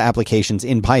Java applications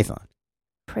in Python.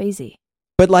 Crazy.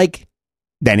 But like,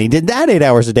 then he did that 8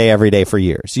 hours a day, every day for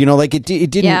years. Like it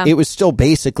didn't, it was still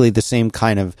basically the same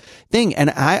kind of thing.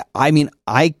 And I mean,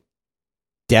 I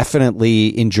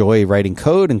definitely enjoy writing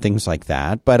code and things like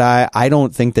that, but I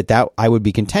don't think that I would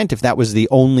be content if that was the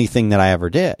only thing that I ever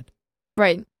did.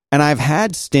 Right. And I've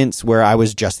had stints where I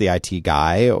was just the IT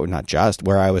guy, or not just,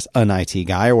 where I was an IT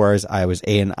guy, or whereas I was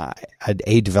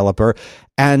a developer,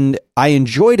 and I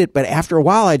enjoyed it. But after a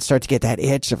while, I'd start to get that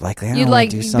itch of like, I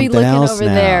want to do something else over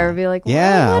now. there, be like,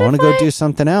 I want to go do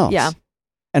something else. Yeah.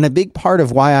 And a big part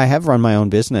of why I have run my own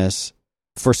business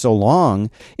for so long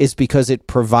is because it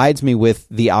provides me with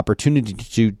the opportunity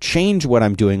to change what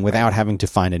I'm doing without having to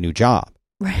find a new job.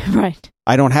 Right.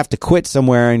 I don't have to quit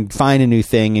somewhere and find a new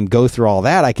thing and go through all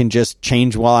that. I can just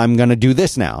change, well, I'm going to do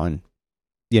this now. And,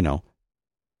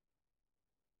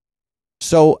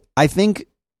 So I think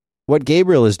what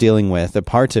Gabriel is dealing with, the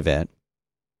parts of it,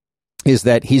 is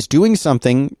that he's doing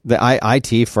something, the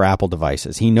IT for Apple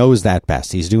devices. He knows that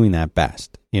best. He's doing that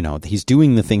best. He's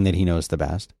doing the thing that he knows the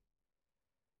best.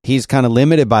 He's kind of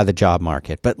limited by the job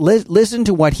market. But listen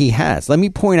to what he has. Let me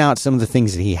point out some of the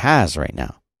things that he has right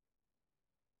now.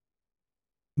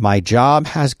 My job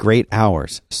has great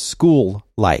hours.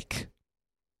 School-like.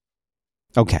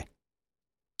 Okay.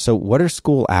 So what are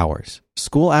school hours?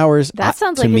 School hours, that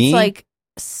sounds like it's like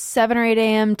 7 or 8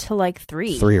 a.m. to like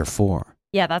 3. 3 or 4.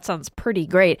 Yeah, that sounds pretty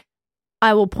great.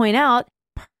 I will point out,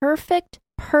 perfect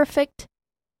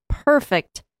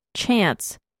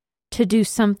chance to do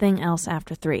something else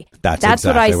after 3. That's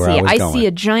exactly what I see. I see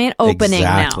a giant opening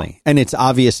now. And it's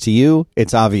obvious to you.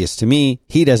 It's obvious to me.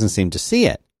 He doesn't seem to see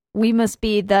it. We must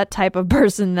be that type of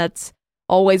person that's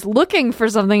always looking for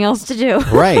something else to do.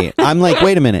 Right. I'm like,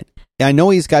 wait a minute. I know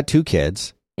he's got 2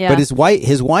 kids, but his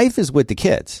wife is with the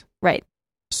kids. Right.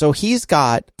 So he's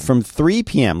got from 3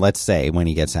 p.m., let's say, when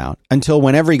he gets out, until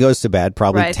whenever he goes to bed,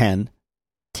 probably 10.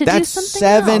 That's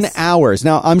 7 hours.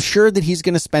 Now, I'm sure that he's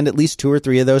going to spend at least 2 or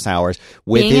 3 of those hours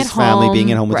with his family, being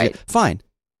at home with you. Fine.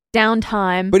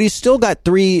 Downtime. But he's still got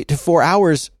 3 to 4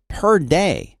 hours per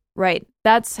day. Right.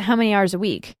 That's how many hours a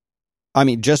week? I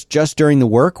mean, just during the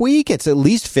work week, it's at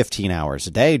least 15 hours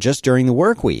a day just during the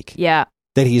work week. Yeah.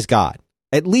 That he's got.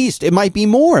 At least. It might be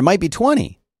more. It might be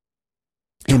 20.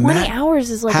 20 hours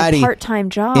is like a part-time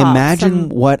job. Imagine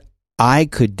what I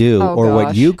could do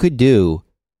what you could do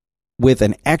with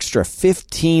an extra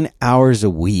 15 hours a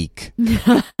week.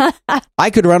 I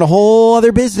could run a whole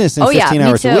other business in 15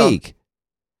 hours a week.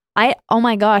 Oh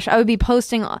my gosh, I would be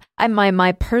posting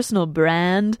my personal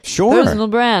brand. Sure. Personal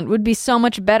brand would be so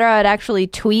much better. I'd actually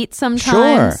tweet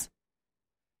sometimes. Sure.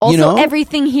 Also,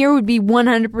 everything here would be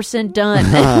 100%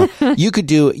 done. He could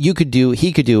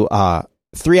do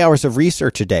 3 hours of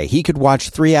research a day. He could watch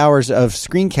 3 hours of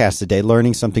screencasts a day,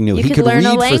 learning something new. He could read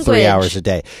for 3 hours a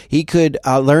day. He could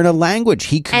learn a language.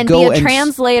 He could go be a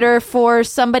translator for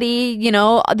somebody,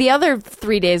 the other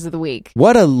 3 days of the week.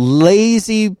 What a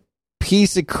lazy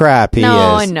piece of crap he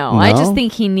is. No, I just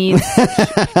think he needs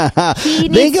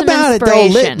think about it though.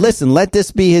 Listen, let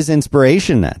this be his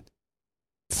inspiration then.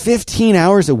 15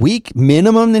 hours a week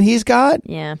minimum that he's got?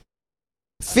 Yeah.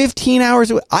 15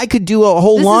 hours a week. I could do a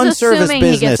whole lawn service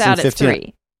business he gets out in 15 at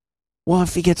 3. Well,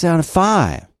 if he gets out at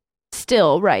 5.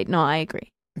 Still, right. No, I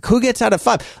agree. Who gets out at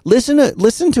 5?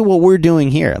 Listen to what we're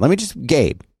doing here.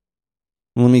 Gabe,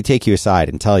 let me take you aside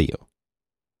and tell you.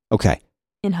 Okay.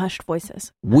 In hushed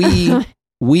voices. We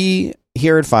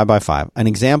here at 5x5, an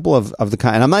example of the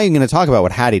kind, and I'm not even going to talk about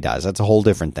what Hattie does. That's a whole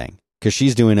different thing because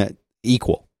she's doing it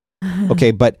equal. Okay,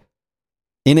 but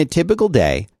in a typical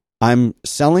day, I'm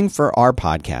selling for our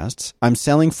podcasts. I'm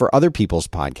selling for other people's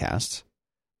podcasts.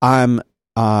 I'm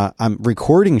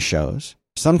recording shows,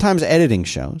 sometimes editing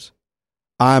shows.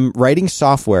 I'm writing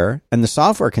software, and the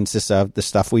software consists of the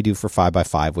stuff we do for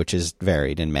 5x5, which is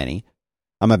varied and many.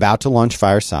 I'm about to launch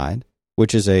Fireside,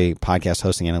 which is a podcast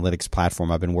hosting analytics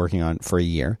platform I've been working on for a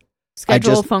year.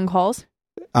 Schedule phone calls.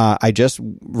 I just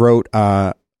wrote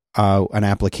an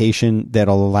application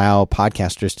that'll allow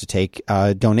podcasters to take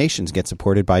donations, get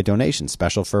supported by donations,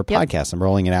 special for podcasts. I'm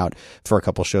rolling it out for a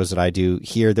couple shows that I do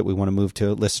here that we want to move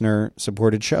to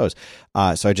listener-supported shows.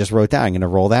 So I just wrote that. I'm going to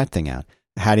roll that thing out.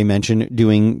 Hattie mentioned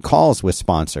doing calls with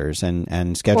sponsors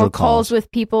and scheduled or calls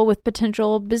with people with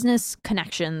potential business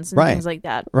connections and things like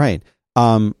that. Right.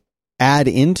 Add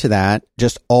into that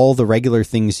just all the regular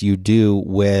things you do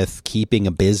with keeping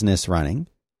a business running.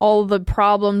 All the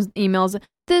problems, emails,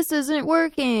 this isn't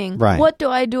working. Right. What do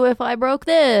I do if I broke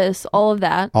this? All of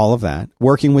that. All of that.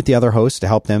 Working with the other hosts to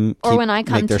help them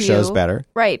make their shows better.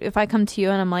 Right. If I come to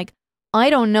you and I'm like, I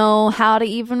don't know how to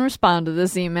even respond to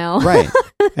this email. Right.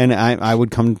 And I would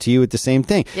come to you with the same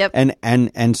thing. Yep.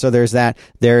 And so there's that.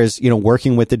 There's,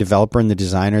 working with the developer and the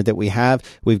designer that we have.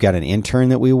 We've got an intern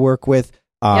that we work with.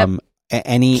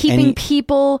 Keeping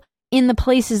people in the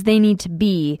places they need to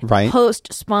be. Right.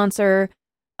 Host, sponsor,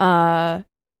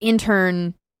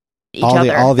 intern,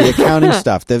 all the accounting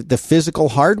stuff, the physical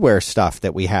hardware stuff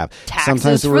that we have. Taxes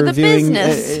sometimes we're for the reviewing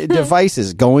business.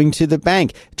 Devices, going to the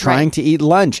bank, trying to eat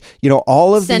lunch.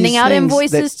 All of sending these out things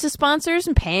invoices to sponsors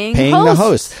and paying the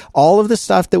host. All of the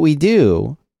stuff that we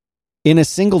do in a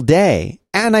single day.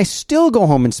 And I still go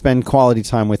home and spend quality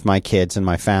time with my kids and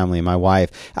my family and my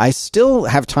wife. I still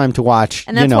have time to watch,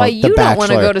 and that's why you don't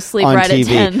want to go to sleep right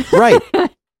TV. At 10. Right.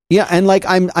 Yeah. And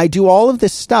I do all of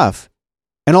this stuff.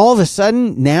 And all of a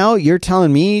sudden, now you're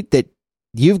telling me that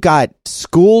you've got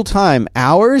school time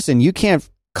hours and you can't.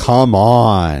 Come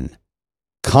on,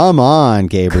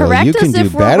 Gabriel. Correct you can do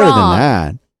better than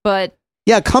that. But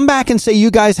yeah, come back and say you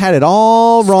guys had it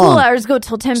all wrong. School hours go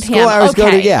till 10 p.m. School hours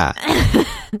go to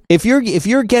If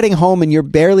you're getting home and you're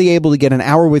barely able to get an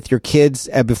hour with your kids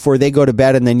before they go to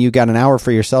bed, and then you got an hour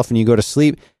for yourself and you go to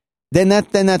sleep. Then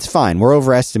that's fine. We're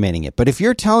overestimating it. But if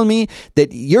you're telling me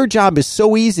that your job is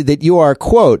so easy that you are,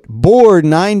 quote, bored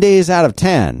 9 days out of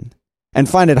 10 and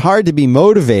find it hard to be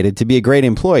motivated to be a great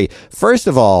employee, first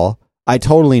of all, I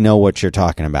totally know what you're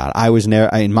talking about. I was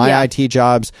never in my IT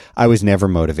jobs. I was never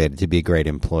motivated to be a great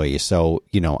employee. So,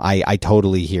 I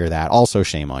totally hear that. Also,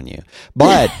 shame on you.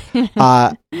 But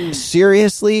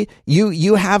seriously,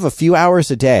 you have a few hours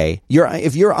a day.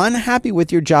 If you're unhappy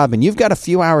with your job and you've got a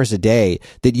few hours a day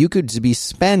that you could be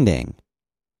spending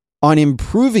on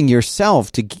improving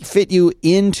yourself to fit you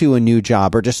into a new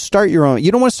job or to start your own.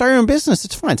 You don't want to start your own business.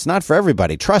 It's fine. It's not for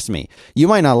everybody. Trust me. You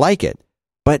might not like it,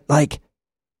 but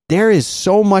there is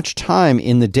so much time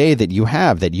in the day that you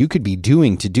have that you could be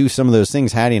doing to do some of those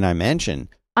things Hattie and I mentioned.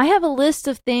 I have a list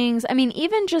of things. I mean,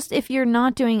 even just if you're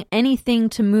not doing anything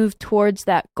to move towards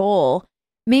that goal,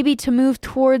 maybe to move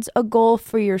towards a goal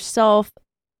for yourself.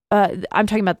 I'm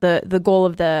talking about the goal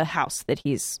of the house that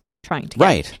he's trying to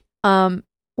get. Right.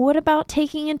 What about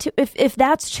taking into, if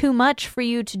that's too much for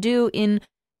you to do in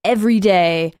every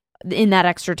day in that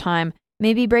extra time,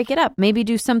 maybe break it up. Maybe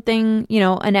do something,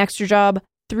 an extra job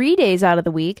 3 days out of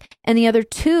the week, and the other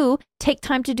 2, take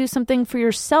time to do something for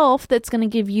yourself that's going to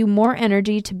give you more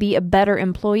energy to be a better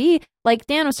employee. Like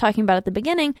Dan was talking about at the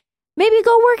beginning, maybe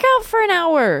go work out for an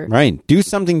hour. Right. Do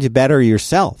something to better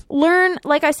yourself.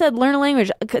 Like I said, learn a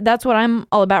language. That's what I'm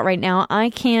all about right now. I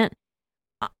can't,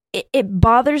 it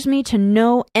bothers me to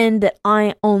no end that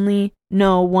I only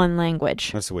know one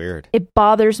language. That's weird. It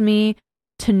bothers me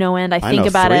to no end. I think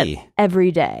about it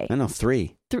every day. I know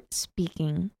 3.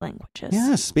 Speaking languages.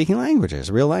 Yeah, speaking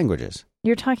languages, real languages.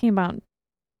 You're talking about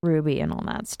Ruby and all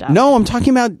that stuff. No, I'm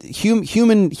talking about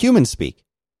human speak.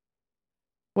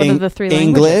 What are the 3 languages?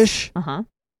 English,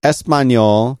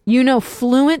 Espanol. You know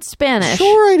fluent Spanish.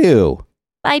 Sure I do.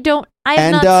 I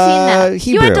have not seen that.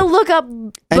 Hebrew. You had to look up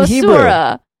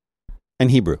Basura.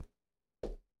 And Hebrew.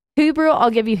 Hebrew,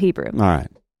 I'll give you Hebrew. All right.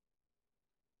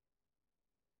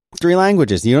 3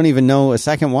 languages. You don't even know a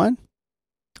second one?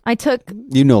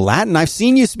 You know Latin? I've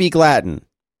seen you speak Latin.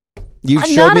 You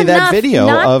showed me that video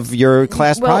of your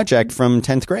class project from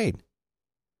 10th grade.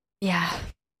 Yeah.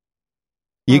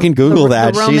 You can Google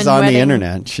that. She's on the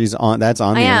internet. That's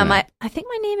on the internet. I think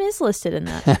my name is listed in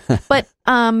that.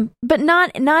 but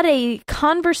not a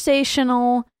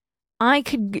conversational,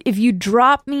 if you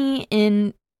drop me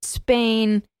in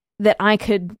Spain, that I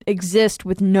could exist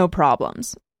with no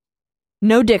problems.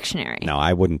 No dictionary. No,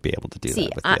 I wouldn't be able to do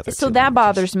that with the other so 2 that languages.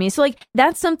 bothers me. So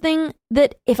that's something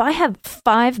that if I have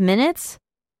 5 minutes,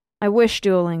 I wish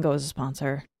Duolingo was a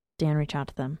sponsor. Dan, reach out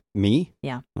to them. Me?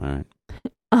 Yeah. All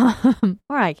right.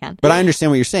 Or I can. But I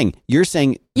understand what you're saying. You're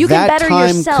saying you that can better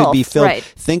time yourself. Could be filled. Right.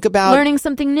 Think about learning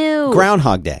something new.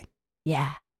 Groundhog Day.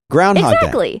 Yeah. Groundhog Day.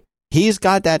 Exactly. He's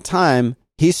got that time.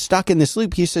 He's stuck in this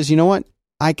loop. He says, you know what?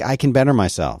 I can better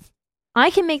myself.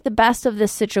 I can make the best of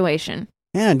this situation.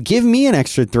 Man, give me an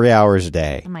extra 3 hours a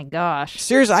day. Oh my gosh.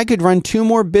 Seriously, I could run 2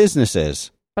 more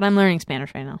businesses. But I'm learning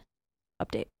Spanish right now.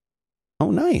 Update.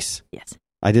 Oh, nice. Yes.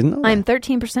 I didn't know that. I'm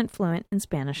 13% fluent in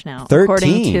Spanish now, 13?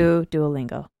 according to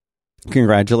Duolingo.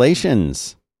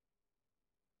 Congratulations.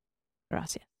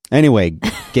 Gracias. Anyway,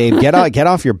 Gabe, get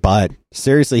off your butt.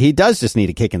 Seriously, he does just need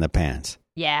a kick in the pants.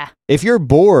 Yeah. If you're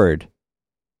bored,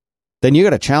 then you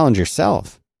got to challenge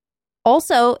yourself.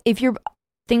 Also, if you're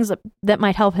things that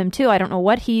might help him too, I don't know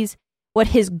what his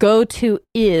go-to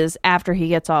is after he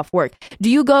gets off work. Do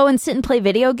you go and sit and play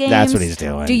video games? That's what he's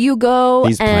doing. Do you go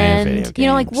He's playing video and,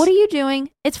 games. like, what are you doing?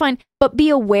 It's fine. But be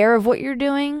aware of what you're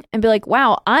doing and be like,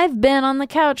 wow, I've been on the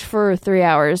couch for 3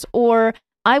 hours, or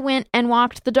I went and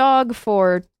walked the dog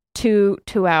for two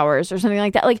hours or something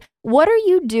like that. Like, what are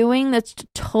you doing that's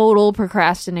total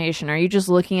procrastination? Are you just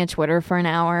looking at Twitter for an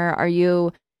hour? Are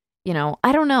you,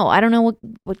 I don't know. I don't know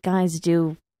what guys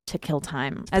do to kill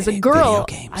time. As a girl,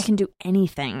 I can do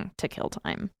anything to kill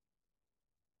time.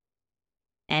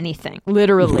 Anything.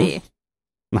 Literally.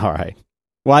 All right.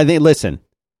 Well, listen,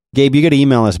 Gabe, you got to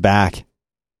email us back.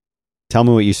 Tell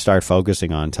me what you start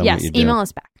focusing on. Tell me what you do. Yes, email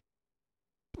us back.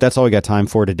 That's all we got time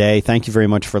for today. Thank you very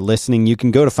much for listening. You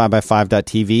can go to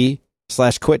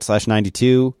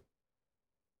 5by5.tv/quit/92.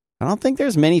 I don't think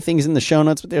there's many things in the show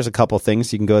notes, but there's a couple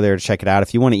things. You can go there to check it out.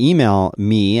 If you want to email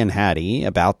me and Hattie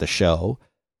about the show,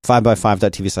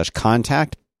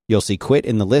 5by5.tv/contact. You'll see quit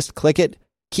in the list. Click it.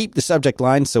 Keep the subject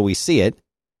line so we see it.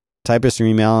 Type us your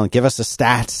email and give us the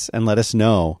stats and let us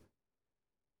know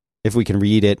if we can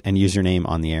read it and use your name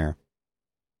on the air.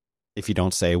 If you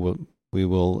don't say, we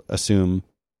will assume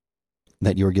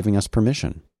that you're giving us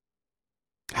permission.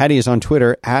 Hattie is on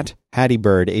Twitter at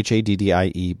HattieBird,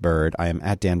 HADDIE Bird. I am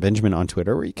at Dan Benjamin on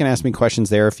Twitter, where you can ask me questions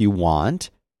there if you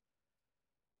want.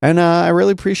 And I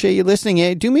really appreciate you listening.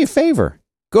 Hey, do me a favor.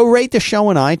 Go rate the show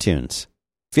on iTunes.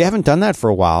 If you haven't done that for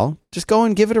a while, just go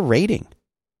and give it a rating.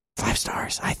 5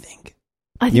 stars, I think.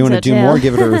 You want to do more,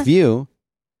 give it a review.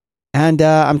 And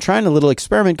I'm trying a little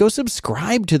experiment. Go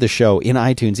subscribe to the show in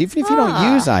iTunes. Even if you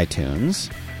don't use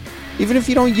iTunes, even if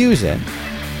you don't use it,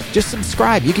 just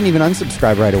subscribe. You can even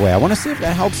unsubscribe right away. I want to see if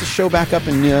that helps the show back up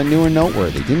and new and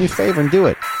noteworthy. Do me a favor and do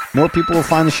it. More people will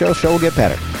find the show. Show will get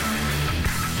better.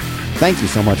 Thank you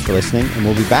so much for listening, and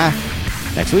we'll be back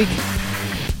next week.